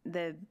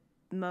the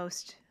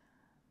most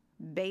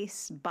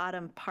base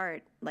bottom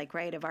part, like,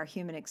 right, of our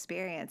human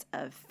experience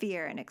of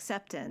fear and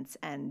acceptance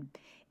and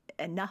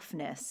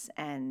enoughness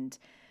and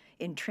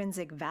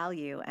intrinsic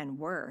value and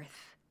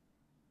worth.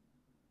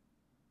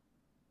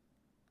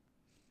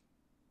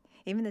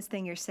 Even this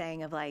thing you're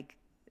saying of like,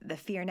 the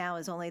fear now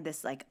is only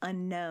this like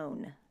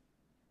unknown.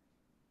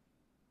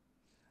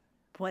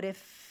 What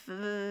if,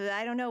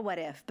 I don't know what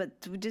if, but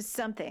just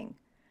something.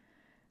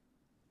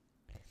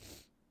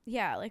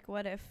 Yeah, like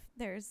what if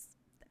there's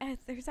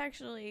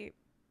actually,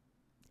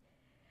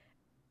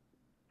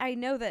 I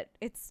know that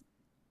it's,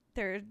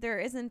 there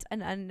isn't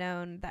an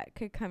unknown that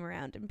could come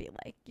around and be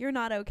like, you're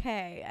not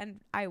okay,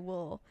 and I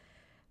will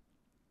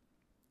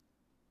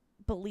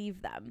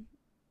believe them.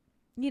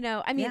 You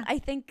know, I mean, Yeah.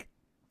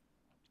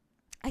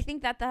 I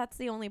think that that's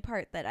the only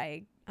part that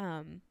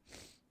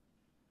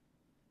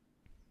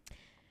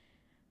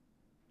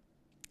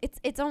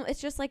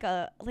it's just like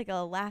a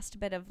last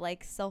bit of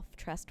like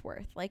self-trust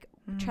worth, like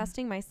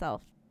trusting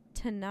myself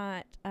to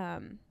not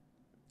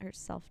or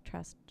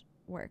self-trust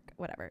work,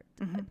 whatever.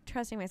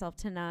 Trusting myself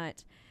to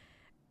not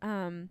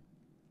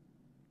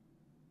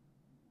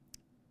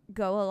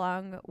go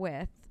along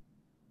with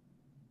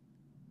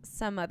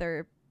some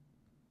other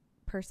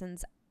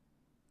person's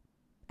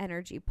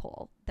energy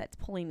pull that's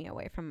pulling me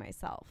away from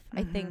myself.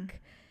 I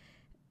think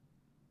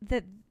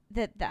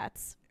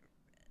that's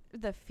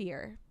the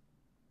fear,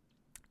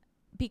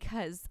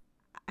 because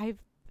I've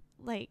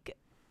like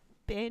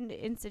been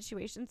in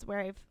situations where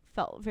I've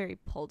felt very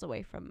pulled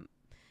away from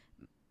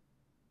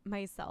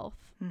myself,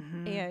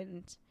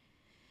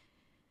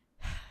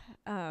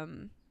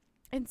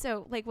 and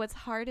so like what's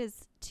hard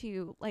is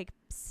to like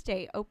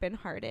stay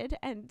open-hearted,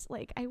 and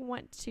like I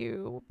want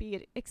to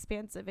be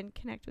expansive and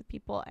connect with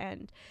people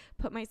and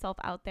put myself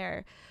out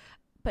there,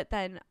 but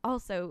then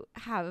also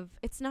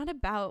it's not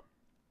about,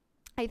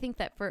 I think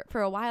that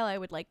for a while I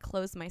would like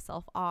close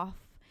myself off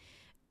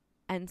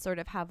and sort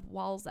of have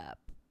walls up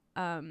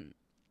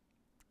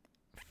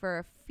for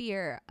a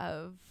fear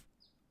of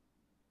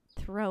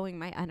throwing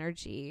my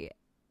energy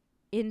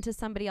into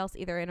somebody else,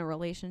 either in a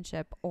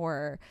relationship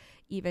or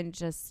even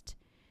just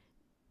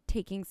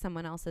taking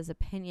someone else's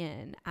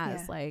opinion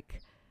as like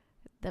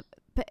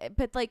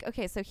but like,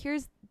 okay, so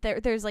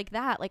there's like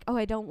that, like, oh,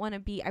 I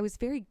was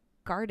very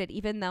guarded,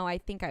 even though I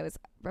think I'm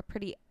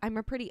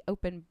a pretty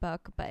open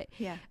book, but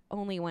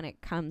only when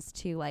it comes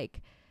to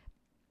like,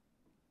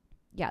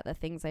 the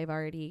things I've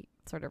already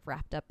sort of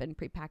wrapped up and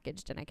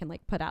prepackaged and I can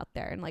like put out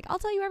there and like, I'll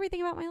tell you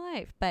everything about my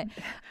life.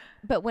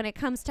 But when it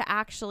comes to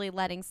actually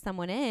letting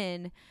someone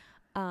in,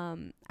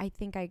 I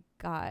think I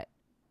got,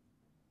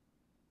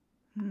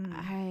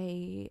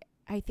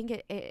 I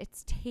think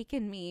it's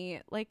taken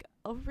me like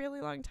a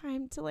really long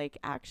time to like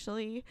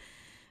actually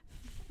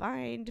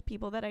find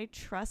people that I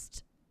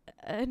trust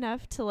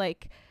enough to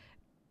like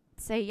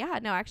say, yeah,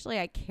 no, actually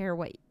I care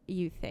what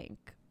you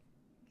think.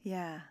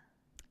 Yeah.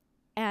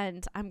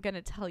 And I'm going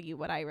to tell you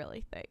what I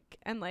really think.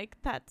 And like,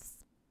 I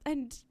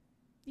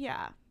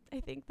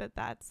think that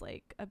that's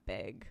like a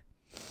big,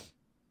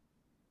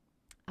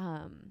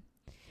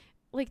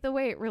 like the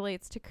way it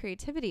relates to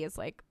creativity is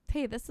like,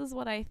 hey, this is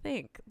what I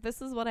think.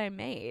 This is what I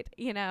made,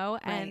 you know?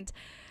 Right. And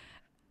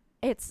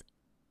it's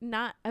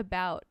not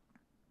about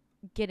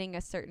getting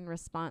a certain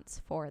response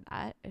for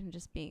that and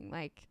just being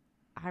like,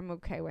 I'm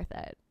okay with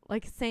it.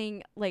 Like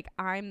saying like,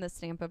 I'm the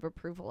stamp of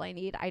approval I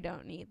need. I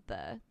don't need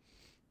the,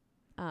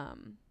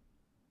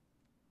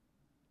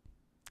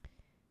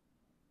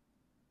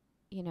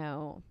 you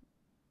know,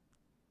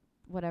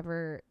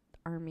 whatever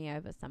army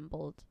I've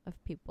assembled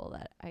of people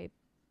that I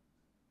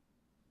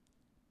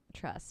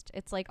trust.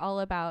 It's like all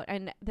about,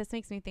 and this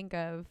makes me think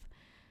of,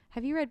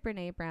 have you read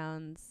Brene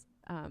Brown's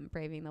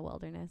Braving the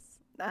Wilderness?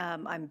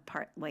 I'm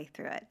partway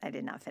through it. I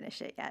did not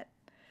finish it yet.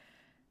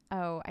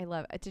 Oh, I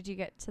love it. Did you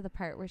get to the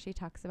part where she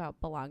talks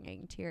about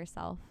belonging to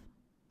yourself?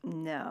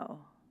 No.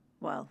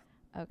 Well,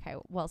 okay.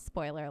 Well,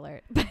 spoiler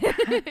alert.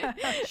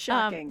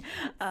 Shocking.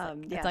 Yes.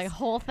 It's like a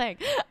whole thing.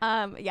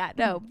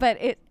 No, but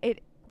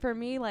it for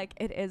me, like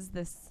it is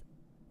this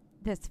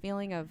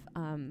feeling of,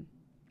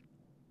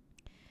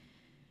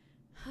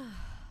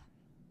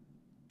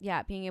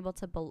 being able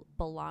to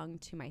belong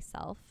to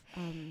myself.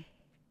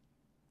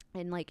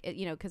 And like,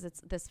 you know, cause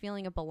it's this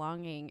feeling of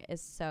belonging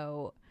is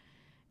so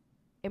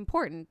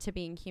important to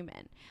being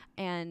human.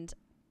 And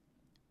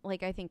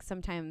like, I think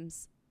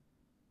sometimes,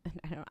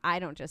 I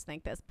don't just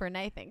think this,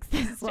 Brene thinks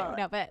this too.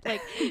 No, but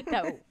like,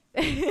 no,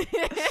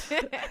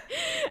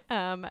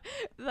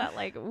 that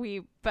like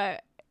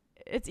but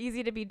it's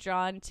easy to be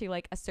drawn to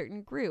like a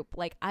certain group.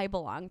 Like I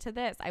belong to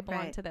this, I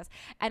belong to this.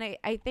 And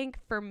I think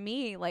for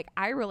me, like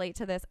I relate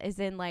to this as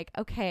in like,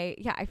 okay,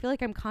 yeah, I feel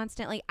like I'm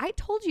constantly, I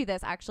told you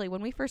this actually,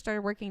 when we first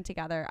started working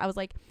together, I was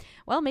like,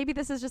 well, maybe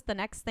this is just the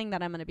next thing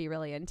that I'm going to be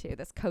really into,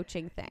 this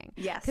coaching thing.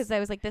 Yes. Cause I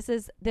was like, this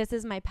is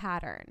my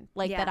pattern.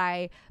 Like that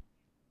I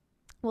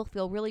will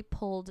feel really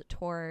pulled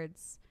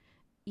towards,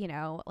 you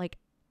know, like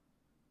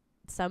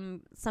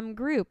some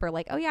group, or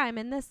like, oh yeah, I'm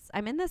in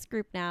this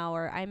group now,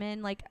 or I'm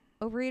in like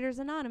Overeaters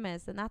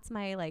Anonymous, and that's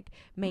my like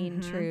main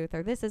truth,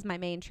 or this is my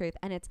main truth.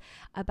 And it's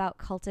about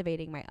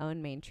cultivating my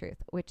own main truth,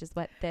 which is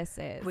what this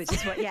is. Which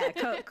is what,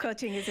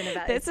 coaching isn't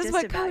about. This is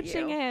what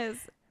coaching is.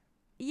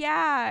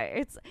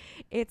 Yeah,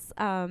 it's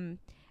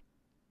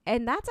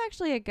and that's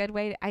actually a good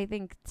way, I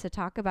think, to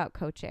talk about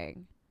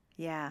coaching.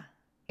 Yeah.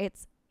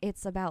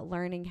 It's about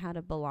learning how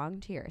to belong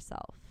to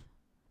yourself,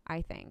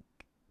 I think.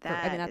 I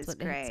mean, That that's is what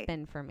it's great.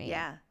 been for me.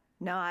 Yeah.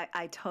 No,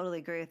 I totally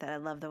agree with that. I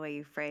love the way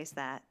you phrase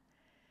that.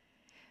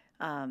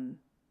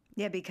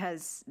 Yeah,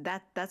 because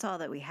that's all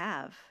that we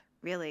have,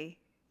 really,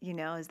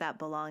 is that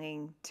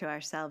belonging to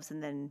ourselves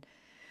and then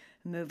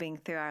moving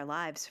through our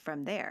lives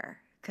from there.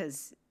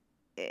 Because,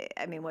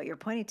 I mean, what you're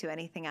pointing to,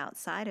 anything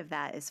outside of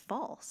that is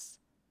false,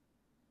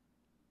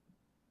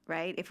 right?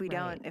 Right. If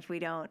we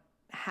don't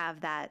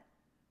have that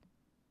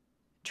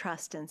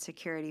trust and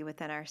security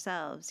within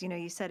ourselves.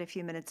 You said a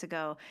few minutes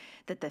ago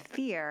that the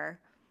fear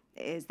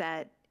is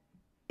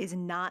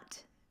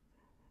not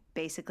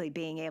basically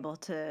being able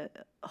to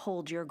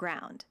hold your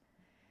ground,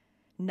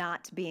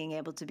 not being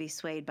able to be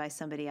swayed by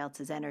somebody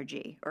else's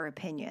energy or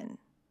opinion.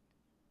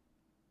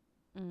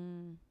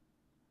 Mm,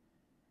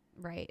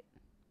 right.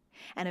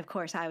 And of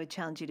course, I would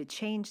challenge you to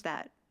change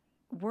that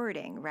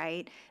wording,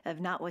 right?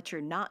 Of not what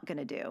you're not going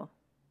to do,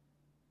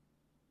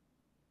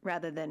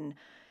 rather than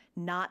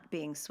not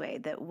being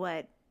swayed.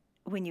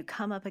 When you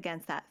come up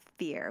against that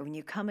fear, when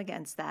you come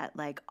against that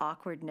like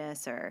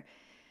awkwardness or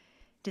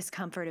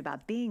discomfort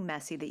about being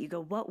messy, that you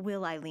go, what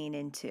will I lean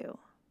into?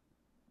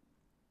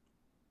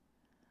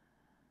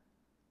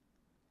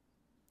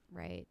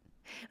 Right.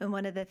 And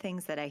one of the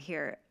things that I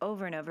hear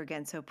over and over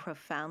again so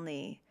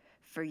profoundly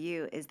for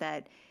you is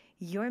that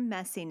your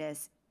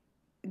messiness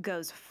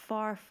goes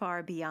far,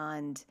 far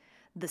beyond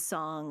the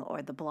song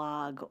or the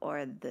blog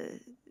or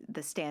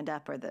the stand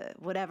up or the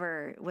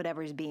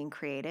whatever's being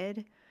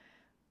created.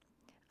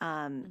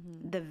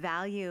 The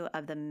value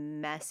of the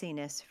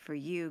messiness for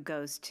you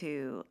goes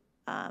to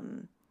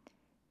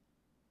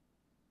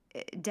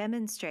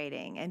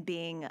demonstrating and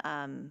being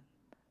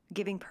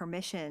giving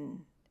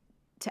permission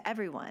to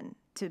everyone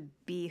to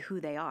be who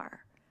they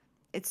are.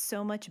 It's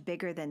so much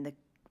bigger than the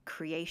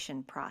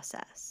creation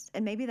process.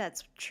 And maybe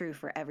that's true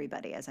for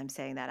everybody as I'm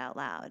saying that out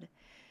loud.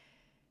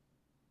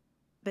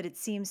 But it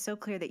seems so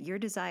clear that your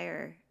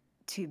desire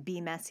to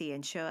be messy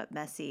and show up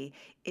messy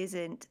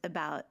isn't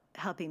about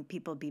helping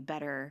people be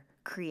better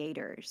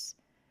creators,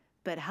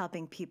 but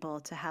helping people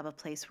to have a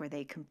place where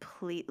they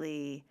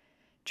completely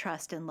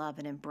trust and love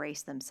and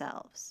embrace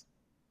themselves.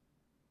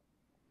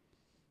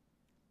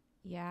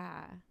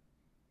 Yeah.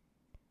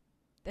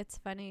 That's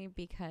funny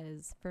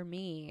because for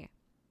me,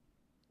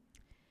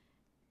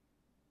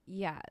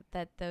 yeah,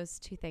 that those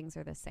two things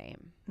are the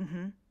same.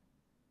 Mm-hmm.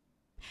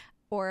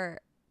 Or,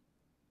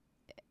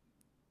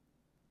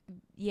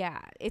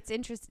 yeah, it's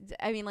interesting.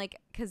 I mean, like,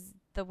 because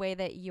the way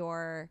that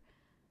you're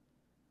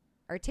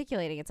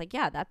articulating, it's like,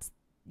 that's it.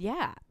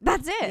 Yeah.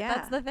 That's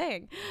the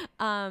thing.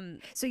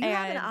 So you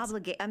have an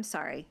obligation. I'm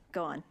sorry.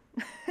 Go on.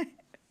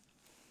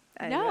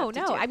 No.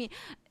 I mean,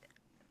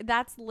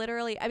 that's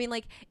literally, I mean,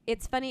 like,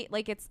 it's funny.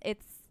 Like, it's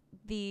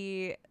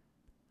the,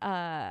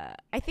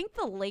 I think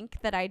the link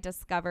that I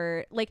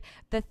discovered, like,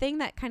 the thing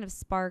that kind of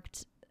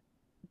sparked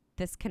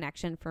this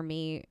connection for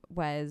me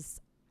was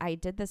I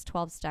did this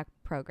 12-step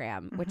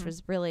program, which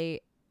was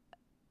really,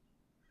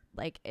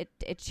 like,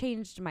 it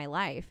changed my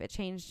life. It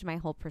changed my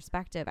whole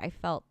perspective. I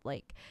felt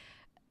like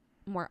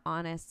more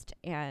honest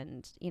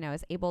and,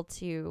 was able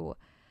to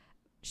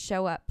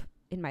show up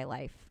in my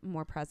life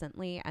more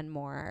presently and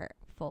more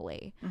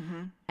fully.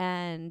 Mm-hmm.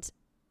 And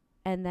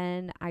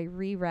then I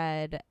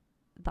reread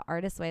The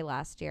Artist's Way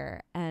last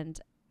year, and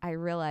I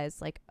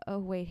realized, like, oh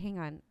wait, hang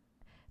on,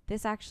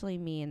 this actually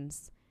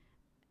means,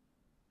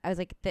 I was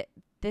like,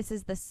 this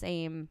is the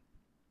same.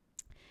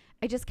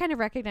 I just kind of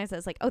recognized it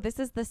as like, oh, this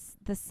is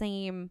the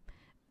same,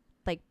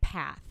 like,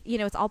 path,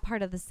 it's all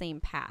part of the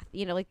same path,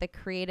 like the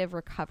creative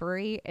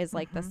recovery is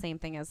like the same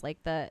thing as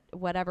like the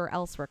whatever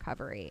else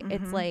recovery.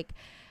 It's like,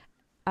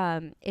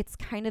 it's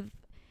kind of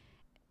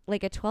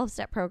like a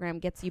 12-step program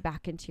gets you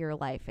back into your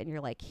life and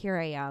you're like, here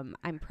I am,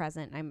 I'm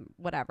present, I'm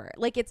whatever.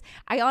 Like,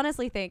 I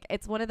honestly think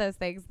it's one of those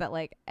things that,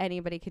 like,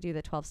 anybody could do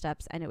the 12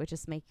 steps and it would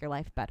just make your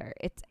life better.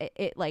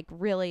 It like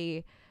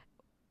really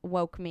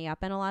woke me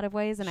up in a lot of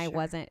ways, and I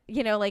wasn't,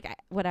 like,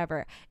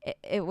 whatever.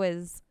 It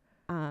was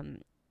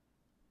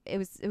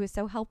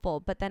so helpful.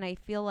 But then I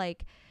feel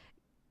like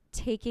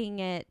taking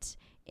it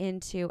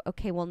into,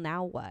 okay, well,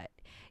 now what?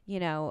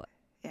 Yeah.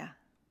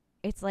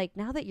 It's like,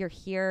 now that you're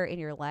here in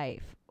your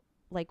life,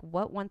 like,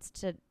 what wants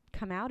to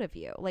come out of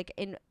you? Like,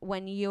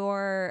 when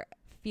you're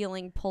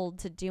feeling pulled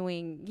to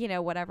doing,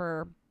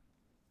 whatever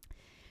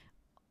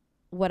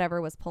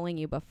was pulling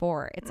you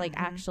before, it's like,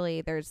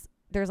 actually there's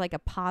like a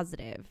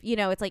positive,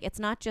 it's like, it's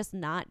not just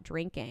not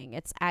drinking.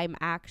 It's, I'm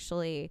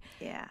actually,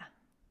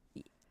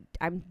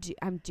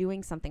 I'm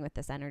doing something with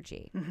this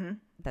energy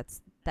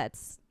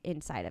that's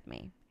inside of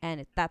me,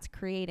 and that's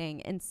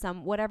creating in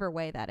some whatever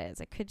way that is.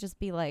 It could just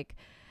be like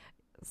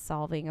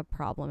solving a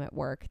problem at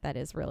work that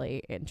is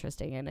really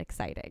interesting and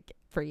exciting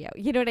for you.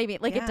 You know what I mean?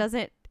 Like,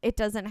 it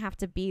doesn't have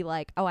to be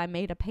like, oh, I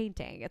made a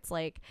painting. It's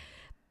like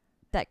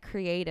that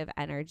creative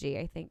energy,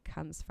 I think,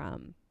 comes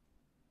from,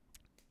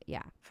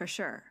 for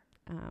sure.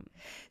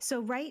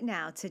 So right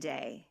now,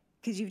 today,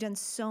 because you've done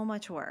so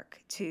much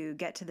work to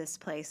get to this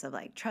place of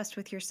like trust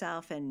with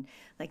yourself, and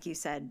like you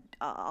said,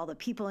 all the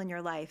people in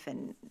your life,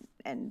 and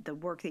the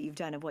work that you've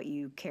done of what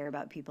you care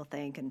about people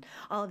think, and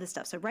all of this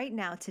stuff. So right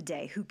now,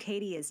 today, who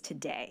Katie is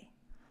today,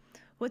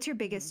 what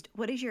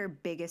is your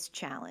biggest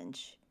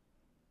challenge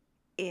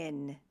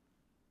in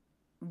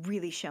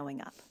really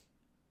showing up?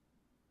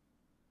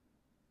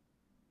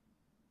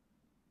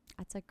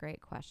 That's a great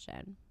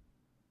question.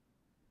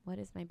 What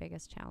is my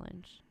biggest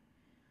challenge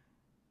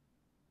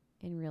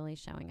in really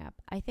showing up?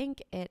 I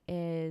think it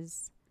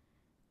is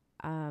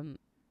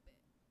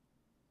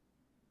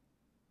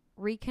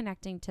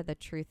reconnecting to the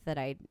truth that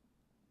I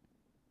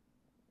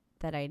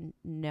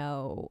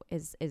know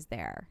is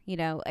there. You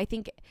know, I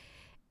think.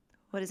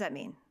 What does that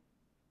mean?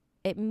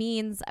 It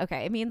means like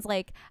we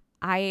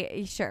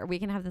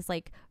can have this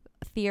like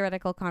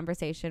theoretical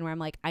conversation where I'm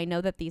like, I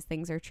know that these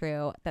things are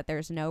true, that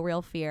there's no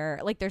real fear,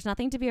 like there's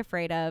nothing to be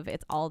afraid of,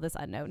 it's all this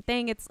unknown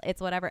thing, it's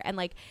whatever, and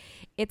like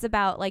it's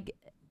about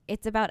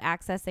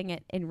accessing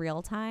it in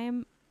real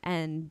time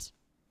and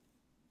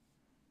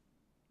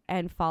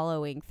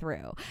following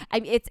through.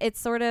 It's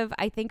sort of,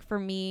 I think for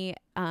me,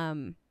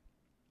 and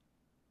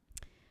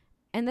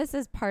this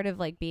is part of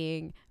like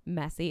being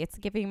messy, it's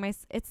giving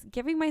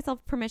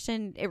myself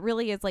permission. It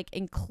really is like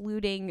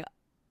including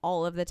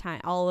all of the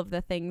time, all of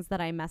the things that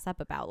I mess up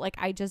about. Like,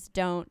 I just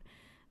don't,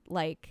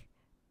 like,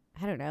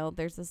 I don't know.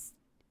 There's this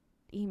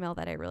email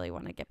that I really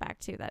want to get back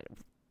to that,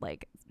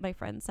 like, my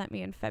friend sent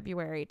me in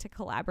February to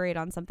collaborate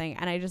on something,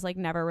 and I just, like,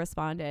 never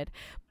responded.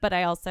 But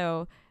I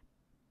also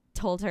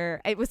told her,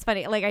 it was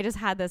funny. Like, I just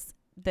had this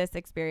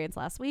experience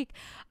last week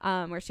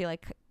where she,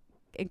 like,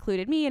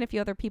 included me and a few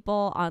other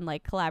people on,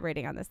 like,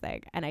 collaborating on this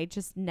thing. And I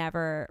just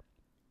never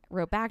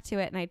wrote back to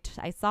it, and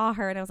I saw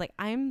her and I was like,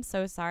 I'm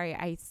so sorry,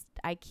 I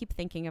keep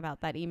thinking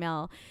about that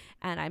email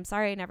and I'm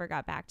sorry I never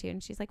got back to you.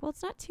 And she's like, well,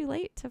 it's not too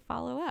late to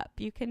follow up,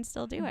 you can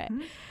still do it.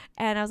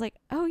 And I was like,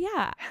 oh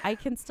yeah, I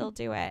can still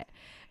do it.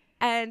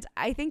 And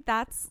I think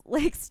that's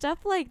like stuff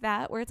like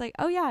that where it's like,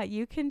 oh yeah,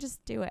 you can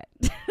just do it.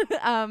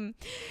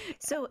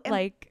 So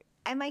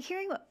am I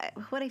hearing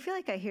what I feel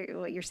like I hear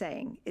what you're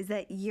saying is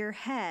that your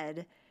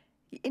head,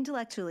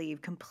 intellectually,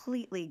 you've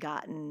completely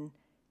gotten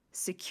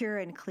secure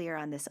and clear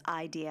on this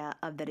idea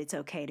of that it's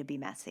okay to be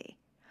messy.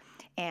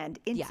 And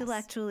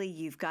intellectually, yes,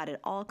 you've got it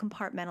all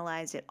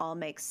compartmentalized. It all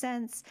makes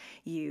sense.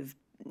 You've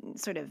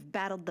sort of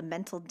battled the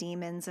mental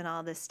demons and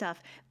all this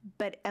stuff.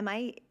 But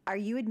are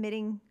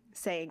you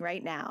saying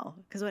right now,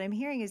 because what I'm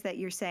hearing is that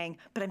you're saying,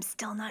 but I'm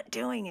still not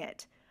doing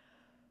it.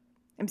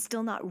 I'm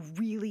still not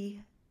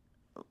really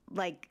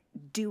like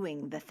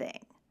doing the thing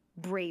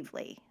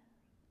bravely.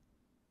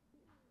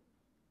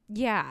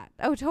 Yeah.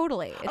 Oh,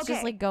 totally. It's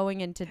just like going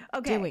into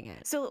doing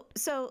it. So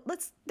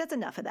that's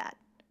enough of that.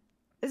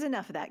 There's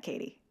enough of that,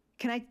 Katie.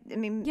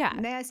 Yeah.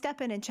 May I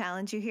step in and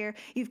challenge you here?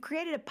 You've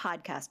created a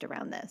podcast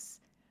around this.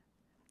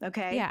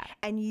 Okay? Yeah.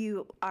 And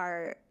you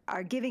are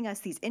giving us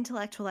these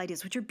intellectual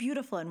ideas, which are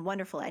beautiful and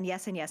wonderful, and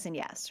yes, and yes, and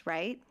yes,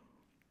 right?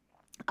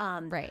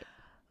 Right.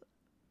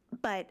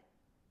 But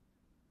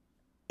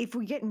if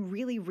we're getting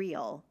really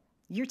real,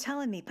 you're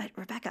telling me, but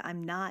Rebecca,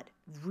 I'm not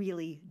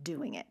really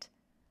doing it.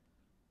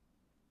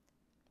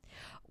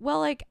 Well,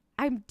 like,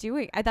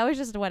 that was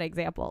just one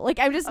example. Like,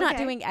 I'm just not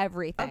doing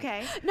everything.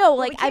 Okay. No,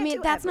 like, I mean,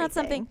 that's not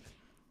something.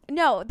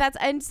 No,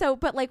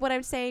 but like what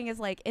I'm saying is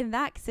like in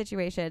that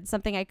situation,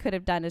 something I could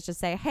have done is just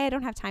say, hey, I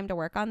don't have time to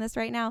work on this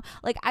right now.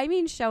 Like, I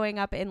mean, showing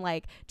up in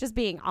like just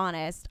being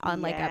honest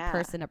on like a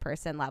person to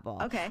person level.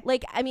 Okay.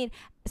 Like, I mean,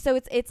 so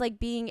it's like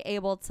being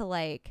able to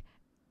like,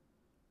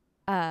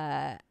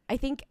 I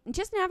think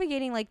just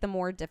navigating like the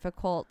more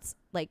difficult,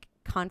 like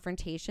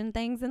confrontation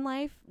things in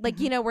life, like,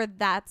 you know, where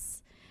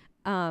that's,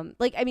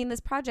 like, I mean, this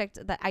project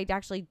that I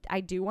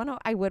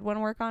would want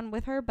to work on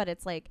with her, but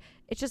it's like,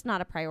 it's just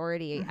not a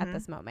priority at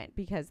this moment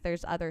because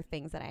there's other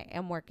things that I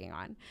am working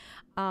on.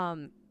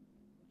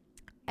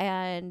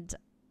 And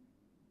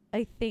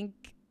I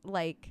think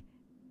like,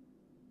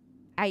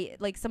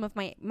 some of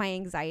my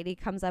anxiety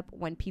comes up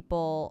when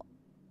people,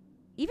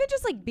 even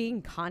just like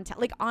being contact,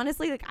 like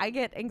honestly, like I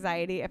get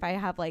anxiety if I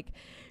have like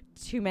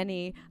too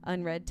many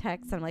unread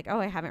texts. I'm like, oh,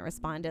 I haven't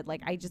responded.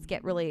 Like I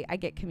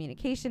get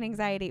communication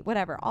anxiety,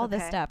 whatever, all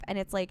this stuff. And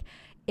it's like,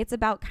 it's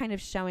about kind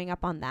of showing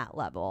up on that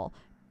level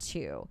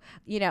too,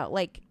 you know,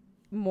 like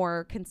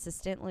more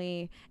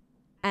consistently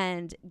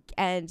and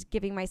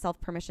giving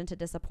myself permission to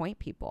disappoint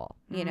people,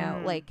 you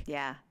know, like,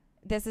 yeah,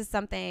 this is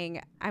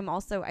something I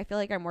feel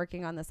like I'm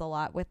working on this a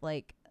lot with,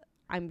 like,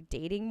 I'm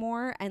dating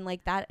more, and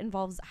like that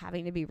involves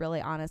having to be really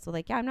honest with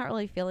like, yeah, I'm not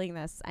really feeling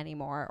this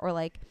anymore, or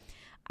like,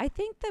 I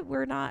think that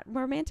we're not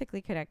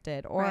romantically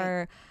connected,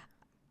 or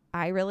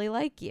I really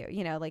like you,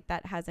 you know, like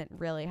that hasn't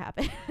really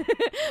happened.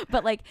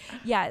 But like,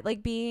 yeah,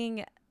 like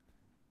being,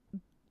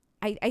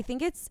 I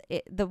think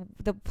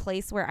the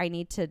place where I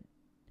need to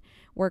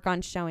work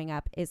on showing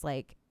up is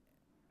like,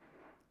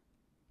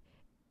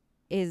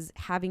 is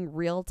having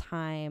real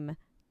time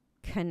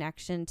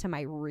connection to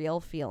my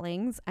real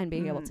feelings and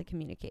being able to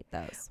communicate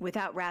those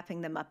without wrapping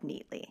them up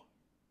neatly.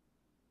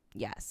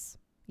 Yes.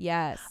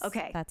 Yes.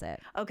 Okay. That's it.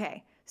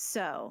 Okay.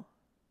 So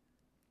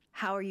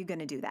how are you going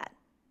to do that?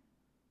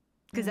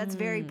 Because that's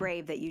very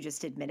brave that you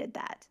just admitted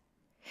that.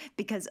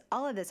 Because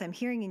all of this I'm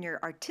hearing in your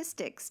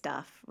artistic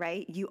stuff,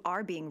 right? You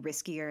are being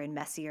riskier and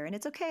messier, and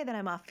it's okay that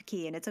I'm off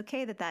key, and it's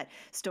okay that that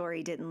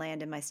story didn't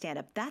land in my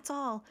stand-up. That's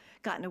all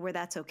gotten to where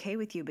that's okay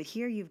with you. But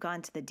here you've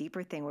gone to the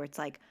deeper thing where it's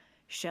like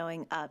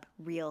showing up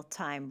real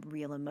time,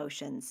 real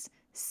emotions,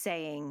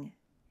 saying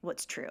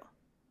what's true.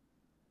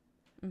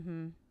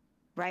 Mm-hmm.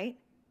 Right?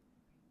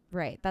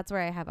 Right. That's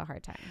where I have a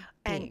hard time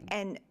being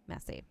And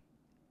messy.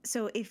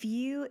 so if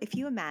you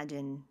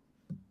imagine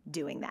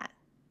doing that,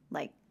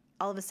 like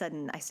all of a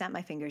sudden I snap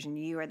my fingers and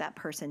you are that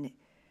person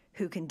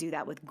who can do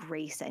that with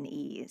grace and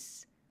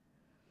ease,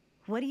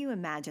 what do you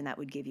imagine that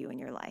would give you in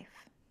your life?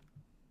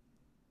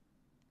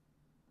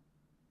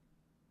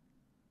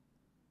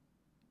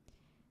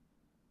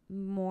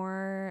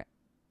 More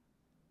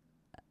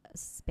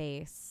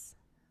space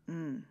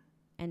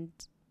and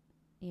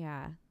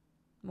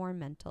more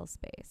mental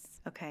space.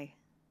 Okay.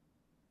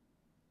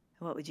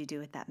 What would you do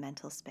with that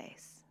mental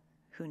space?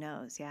 Who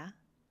knows, yeah?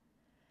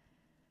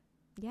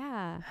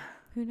 Yeah.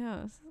 Who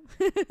knows?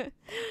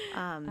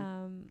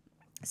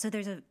 So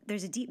there's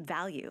a deep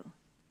value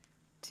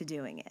to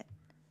doing it.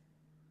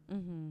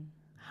 Mm-hmm.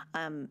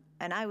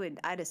 And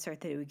I'd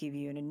assert that it would give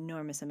you an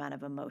enormous amount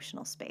of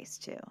emotional space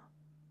too.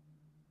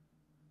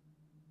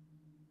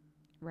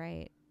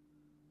 Right.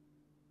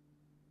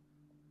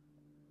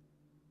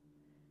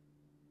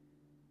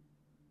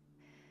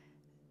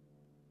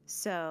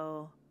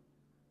 So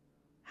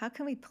how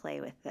can we play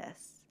with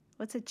this?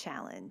 What's a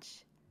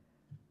challenge?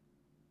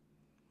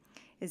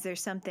 Is there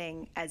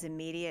something as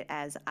immediate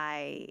as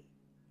I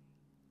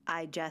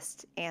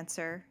just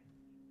answer?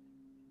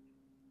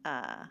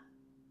 Well,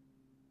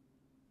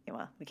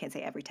 we can't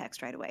say every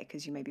text right away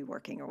because you may be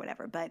working or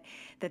whatever, but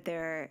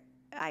that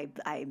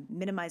I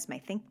minimize my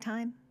think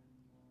time.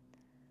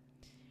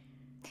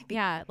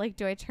 Yeah, like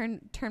do I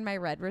turn my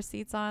read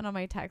receipts on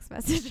my text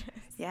messages?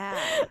 Yeah.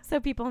 So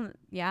people,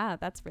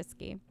 that's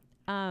risky.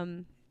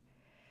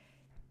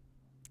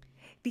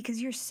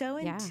 Because you're so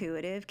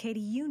intuitive, Katie,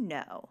 you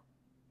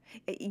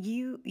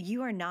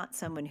are not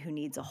someone who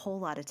needs a whole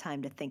lot of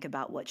time to think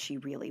about what she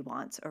really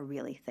wants or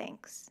really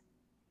thinks.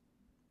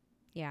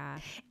 Yeah.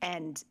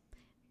 And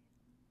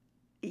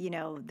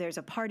there's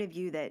a part of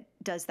you that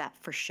does that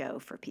for show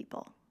for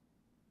people.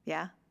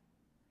 Yeah?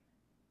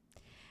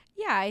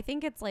 Yeah, I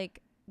think it's like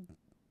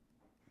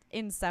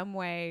in some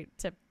way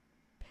to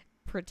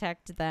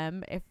protect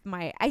them.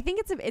 I think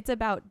it's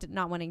about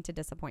not wanting to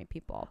disappoint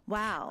people.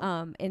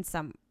 Wow. In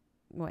some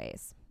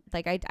ways.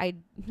 Like I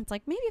it's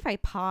like maybe if I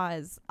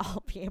pause,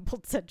 I'll be able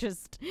to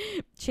just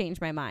change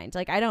my mind.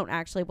 Like I don't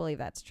actually believe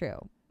that's true.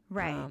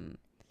 Right.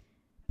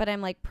 But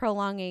I'm like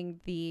prolonging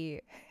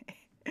the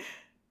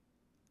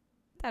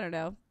I don't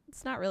know.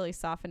 It's not really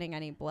softening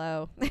any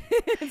blow.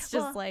 It's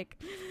just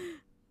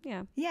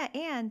yeah. Yeah,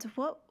 and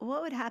what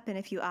would happen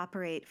if you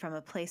operate from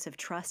a place of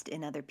trust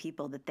in other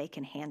people that they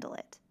can handle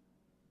it?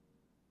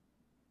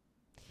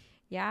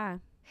 Yeah.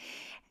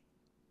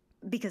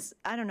 Because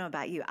I don't know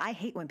about you, I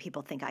hate when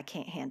people think I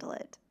can't handle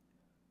it.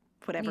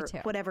 Me too.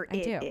 Whatever I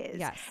it do. is.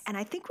 Yes. And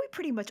I think we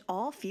pretty much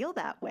all feel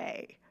that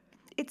way.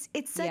 It's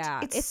so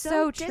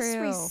so true.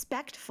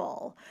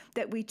 disrespectful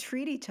that we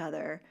treat each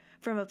other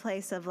from a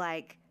place of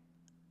like,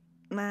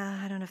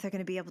 I don't know if they're going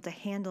to be able to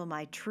handle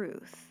my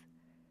truth.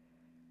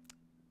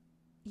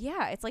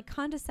 Yeah, it's like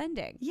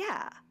condescending.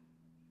 Yeah.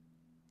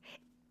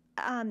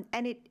 And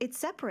it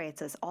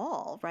separates us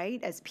all,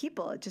 right? As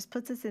people, it just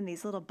puts us in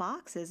these little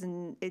boxes,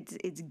 and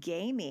it's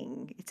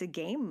gaming. It's a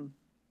game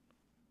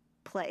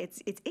play.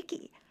 It's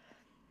icky.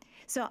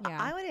 So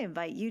I want to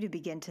invite you to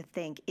begin to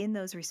think in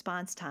those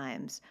response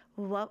times,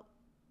 what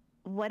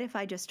if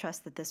I just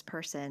trust that this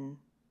person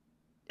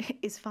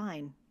is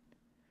fine,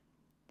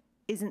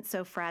 isn't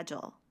so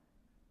fragile?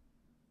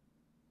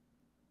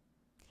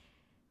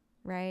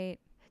 Right.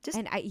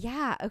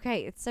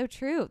 Okay, it's so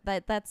true.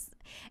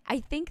 I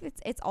think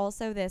it's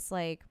also this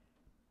like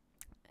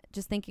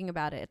just thinking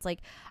about it. It's like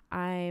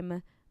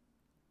I'm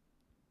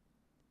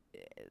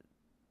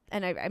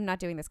not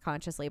doing this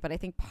consciously, but I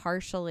think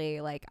partially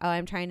like, oh,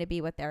 I'm trying to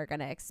be what they're going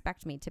to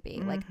expect me to be.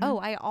 Mm-hmm. Like, oh,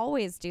 I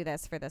always do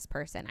this for this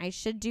person. I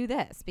should do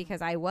this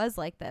because I was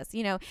like this,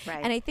 Right.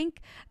 And I think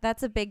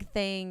that's a big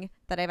thing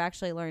that I've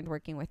actually learned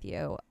working with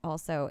you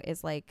also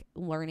is like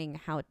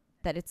learning how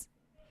that it's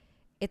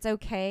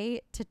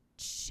okay to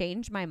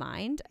change my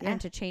mind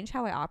and to change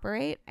how I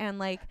operate and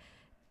like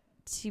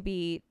to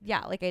be,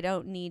 like I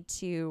don't need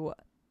to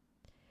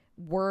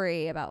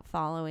worry about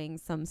following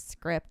some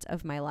script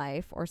of my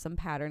life or some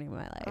pattern in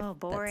my life. Oh,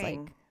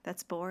 boring.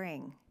 That's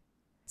boring.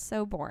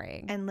 So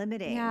boring. And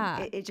limiting.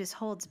 Yeah. It just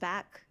holds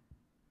back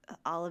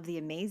all of the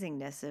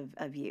amazingness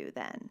of you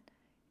then.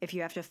 If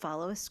you have to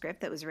follow a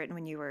script that was written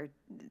when you were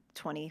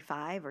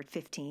 25 or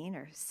 15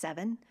 or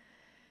 7.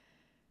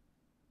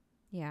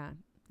 Yeah,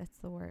 that's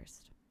the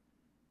worst.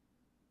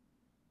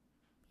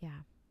 Yeah.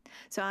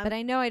 But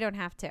I know I don't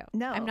have to.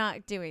 No. I'm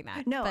not doing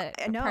that. No,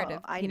 but no, part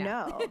of, I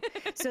know.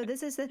 So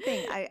this is the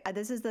thing.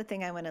 This is the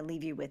thing I want to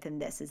leave you with in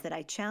this, is that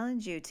I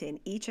challenge you to, in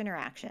each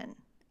interaction,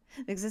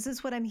 because this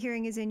is what I'm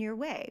hearing is in your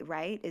way,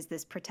 right? Is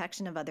this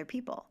protection of other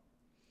people,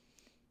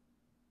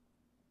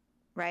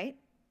 right?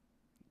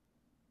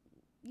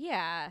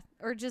 Yeah,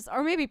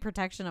 or maybe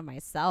protection of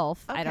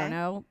myself. I don't Okay.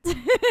 know.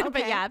 Okay.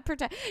 But yeah, Well,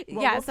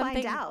 yeah, we'll something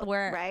find out,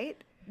 where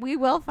right? we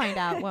will find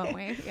out, won't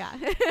we? Yeah.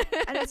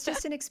 And it's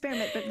just an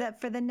experiment. But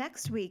that for the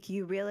next week,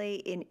 you really,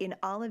 in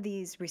all of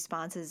these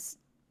responses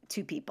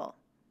to people,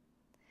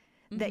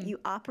 that you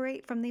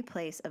operate from the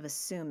place of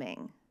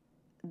assuming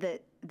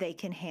that they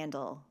can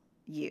handle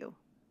you,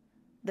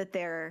 that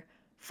they're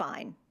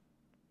fine.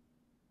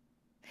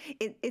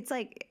 It's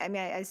like, I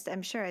mean,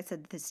 I'm sure I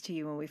said this to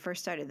you when we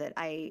first started, that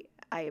I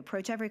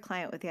approach every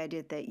client with the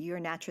idea that you're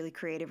naturally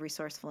creative,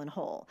 resourceful, and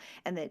whole,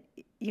 and that,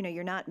 you know,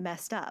 you're not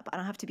messed up. I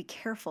don't have to be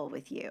careful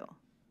with you.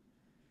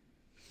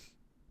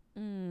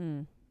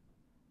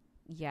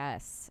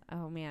 Yes.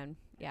 Oh man.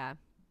 Yeah.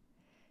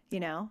 You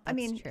know, I That's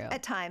mean, true.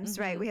 at times,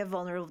 right, we have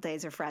vulnerable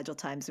days or fragile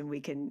times, and we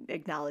can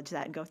acknowledge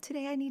that and go,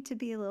 today I need to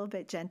be a little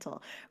bit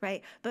gentle,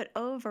 right? But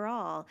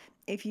overall,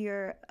 if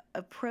you're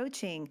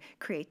approaching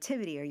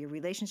creativity or your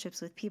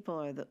relationships with people,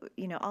 or the,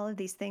 you know, all of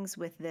these things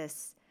with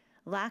this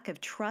lack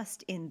of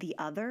trust in the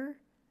other,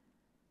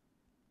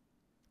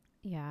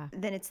 Yeah.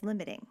 then it's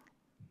limiting.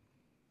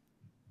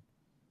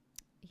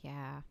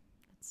 Yeah.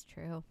 That's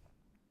true.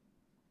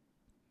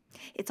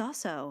 It's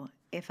also,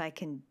 if I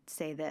can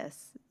say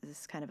this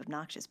is kind of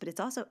obnoxious, but it's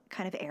also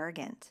kind of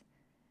arrogant.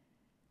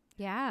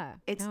 Yeah.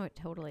 It's- No, it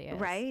totally is.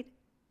 Right?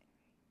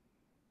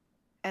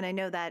 And I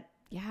know that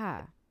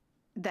Yeah.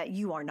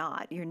 you are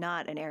not. You're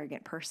not an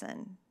arrogant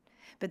person.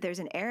 But there's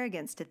an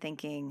arrogance to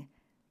thinking,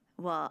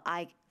 well,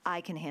 I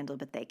can handle,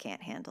 but they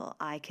can't handle.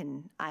 I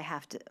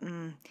have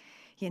to,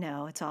 you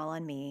know, it's all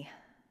on me.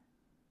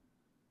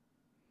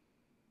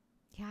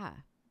 Yeah.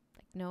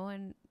 Like no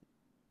one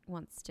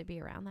wants to be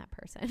around that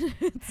person.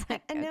 It's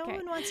like, And no okay.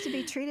 one wants to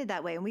be treated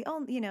that way. And we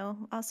all, you know,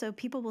 also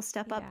people will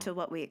step up Yeah. to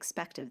what we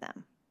expect of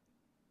them.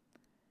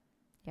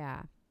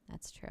 Yeah,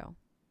 that's true.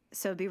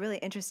 So it'd be really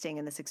interesting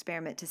in this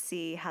experiment to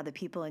see how the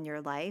people in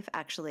your life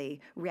actually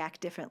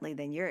react differently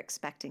than you're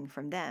expecting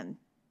from them,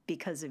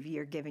 because of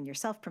you're giving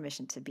yourself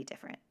permission to be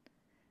different.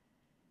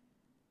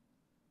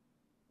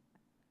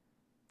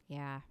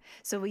 Yeah.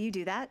 So will you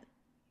do that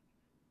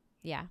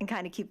Yeah. and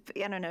kind of keep,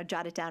 I don't know,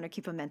 jot it down or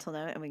keep a mental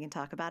note, and we can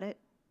talk about it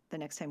the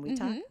next time we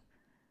talk? Mhm.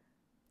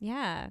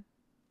 Yeah.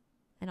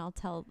 And I'll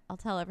tell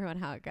everyone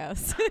how it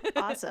goes.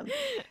 Awesome.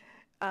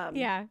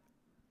 Yeah.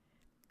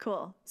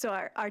 Cool. So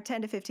our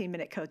 10 to 15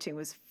 minute coaching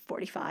was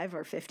 45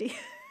 or 50.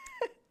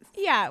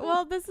 Yeah.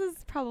 Well, this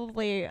is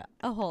probably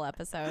a whole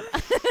episode.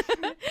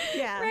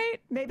 Yeah. Right?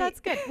 Maybe That's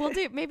good. We'll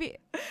do maybe.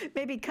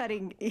 maybe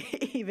cutting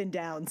even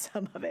down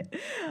some of it.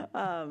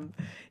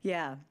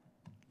 Yeah.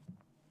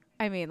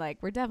 I mean, like,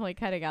 we're definitely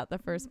cutting out the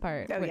first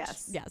part. Oh, which,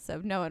 yes. Yeah. So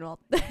no one will.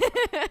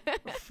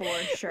 For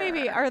sure.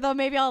 Maybe,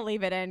 maybe I'll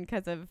leave it in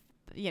because of,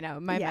 you know,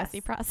 my Yes.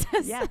 messy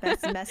process. Yeah,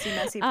 that's a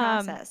messy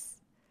process.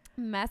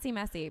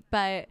 Messy.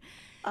 But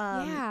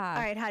yeah.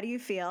 All right. How do you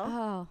feel?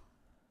 Oh,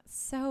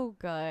 so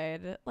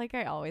good. Like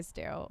I always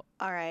do. All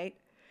right.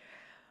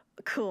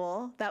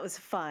 Cool. That was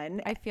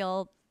fun. I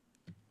feel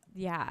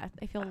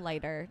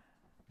lighter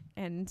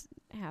and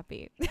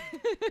happy.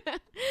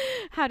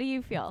 How do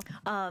you feel?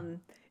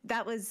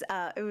 That was,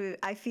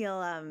 I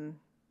feel,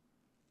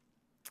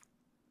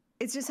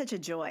 it's just such a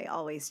joy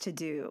always to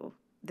do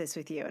this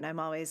with you. And I'm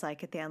always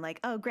like at the end, like,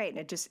 oh, great. And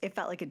it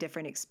felt like a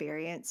different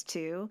experience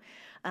too.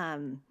 My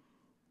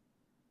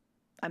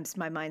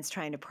mind's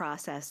trying to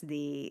process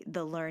the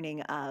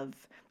learning of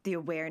the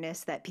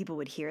awareness that people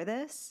would hear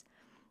this.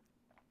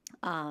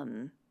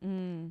 And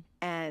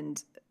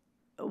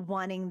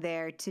wanting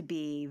there to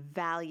be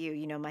value.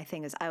 You know, my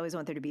thing is I always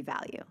want there to be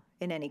value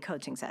in any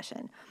coaching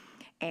session.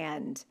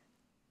 And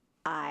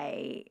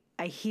I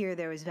hear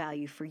there was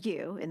value for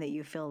you and that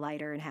you feel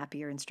lighter and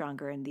happier and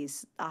stronger in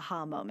these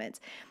aha moments.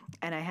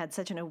 And I had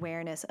such an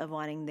awareness of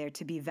wanting there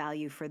to be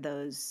value for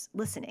those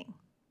listening.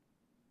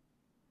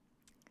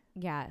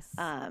 Yes.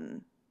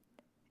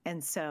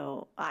 And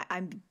so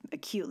I'm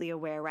acutely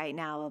aware right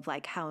now of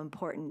like how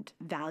important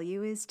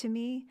value is to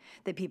me,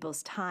 that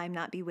people's time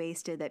not be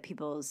wasted, that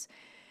people's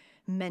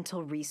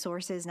mental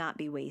resources not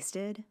be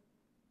wasted,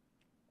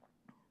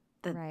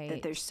 that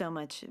there's so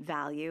much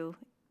value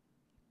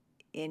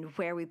in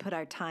where we put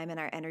our time and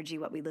our energy,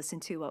 what we listen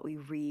to, what we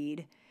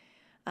read.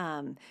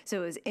 So it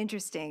was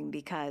interesting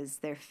because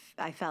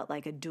I felt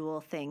like a dual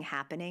thing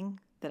happening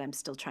that I'm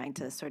still trying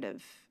to sort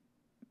of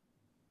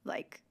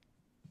like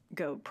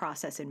go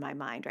process in my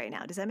mind right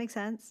now. Does that make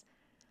sense?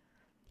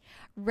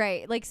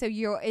 Right. Like, so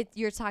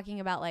you're talking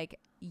about like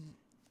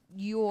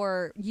you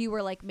were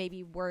like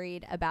maybe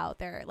worried about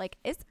their like,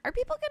 are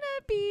people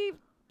gonna be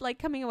like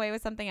coming away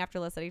with something after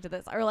listening to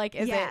this, or like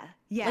is it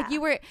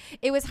like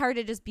it was hard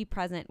to just be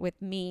present with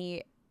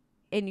me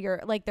in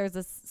your, like there's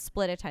a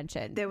split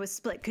attention. There was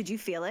split. Could you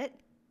feel it?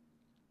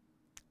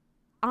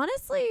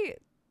 Honestly,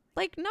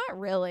 Like, not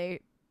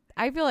really.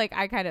 I feel like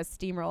I kind of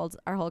steamrolled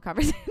our whole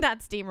conversation. Not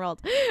steamrolled,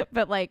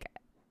 but like,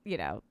 you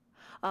know,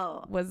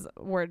 was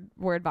word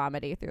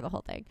vomity through the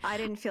whole thing. I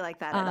didn't feel like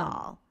that at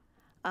all.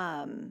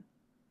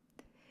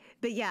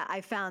 But yeah, I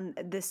found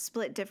this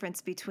split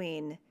difference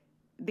between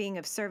being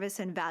of service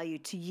and value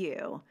to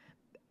you,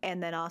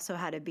 and then also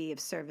how to be of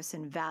service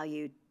and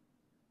value,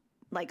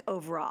 like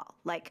overall.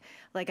 Like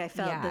I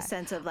felt the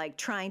sense of like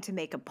trying to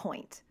make a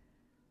point.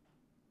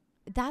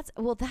 That's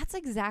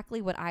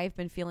exactly what I've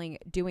been feeling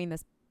doing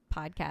this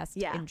podcast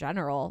in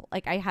general.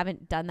 Like, I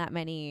haven't done that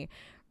many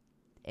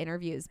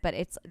interviews, but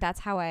it's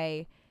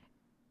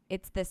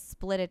this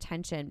split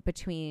attention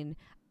between,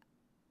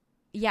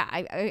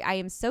 I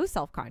am so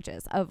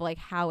self-conscious of like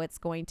how it's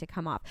going to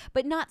come off,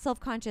 but not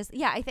self-conscious.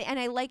 Yeah. And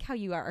I like how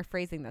you are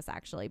phrasing this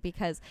actually,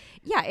 because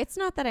it's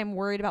not that I'm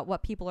worried about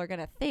what people are going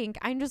to think.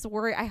 I'm just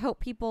worried. I hope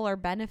people are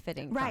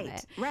benefiting from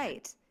it.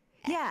 Right.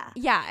 Yeah.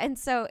 Yeah. And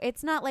so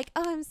it's not like,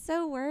 oh, I'm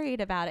so worried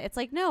about it. It's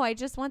like, no, I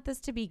just want this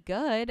to be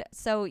good,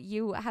 so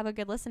you have a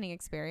good listening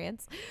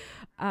experience.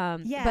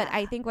 But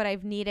I think what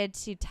I've needed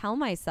to tell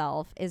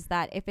myself is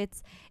that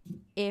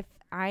if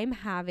I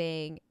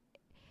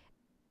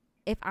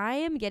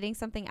am getting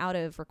something out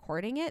of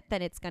recording it,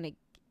 then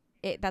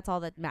that's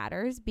all that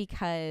matters,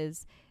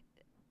 because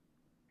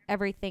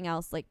everything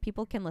else, like,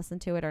 people can listen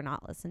to it or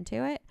not listen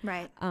to it.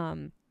 Right.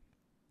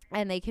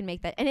 And they can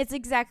make that. And it's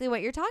exactly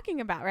what you're talking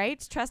about, right?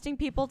 It's trusting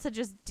people to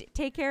just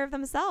take care of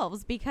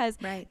themselves, because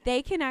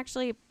they can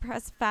actually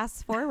press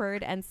fast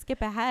forward and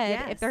skip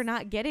ahead if they're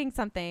not getting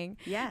something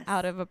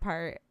out of a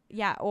part.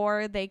 Yeah.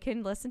 Or they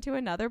can listen to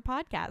another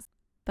podcast.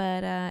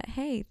 But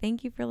hey,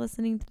 thank you for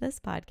listening to this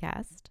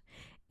podcast.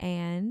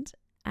 And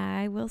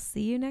I will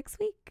see you next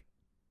week.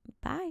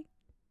 Bye.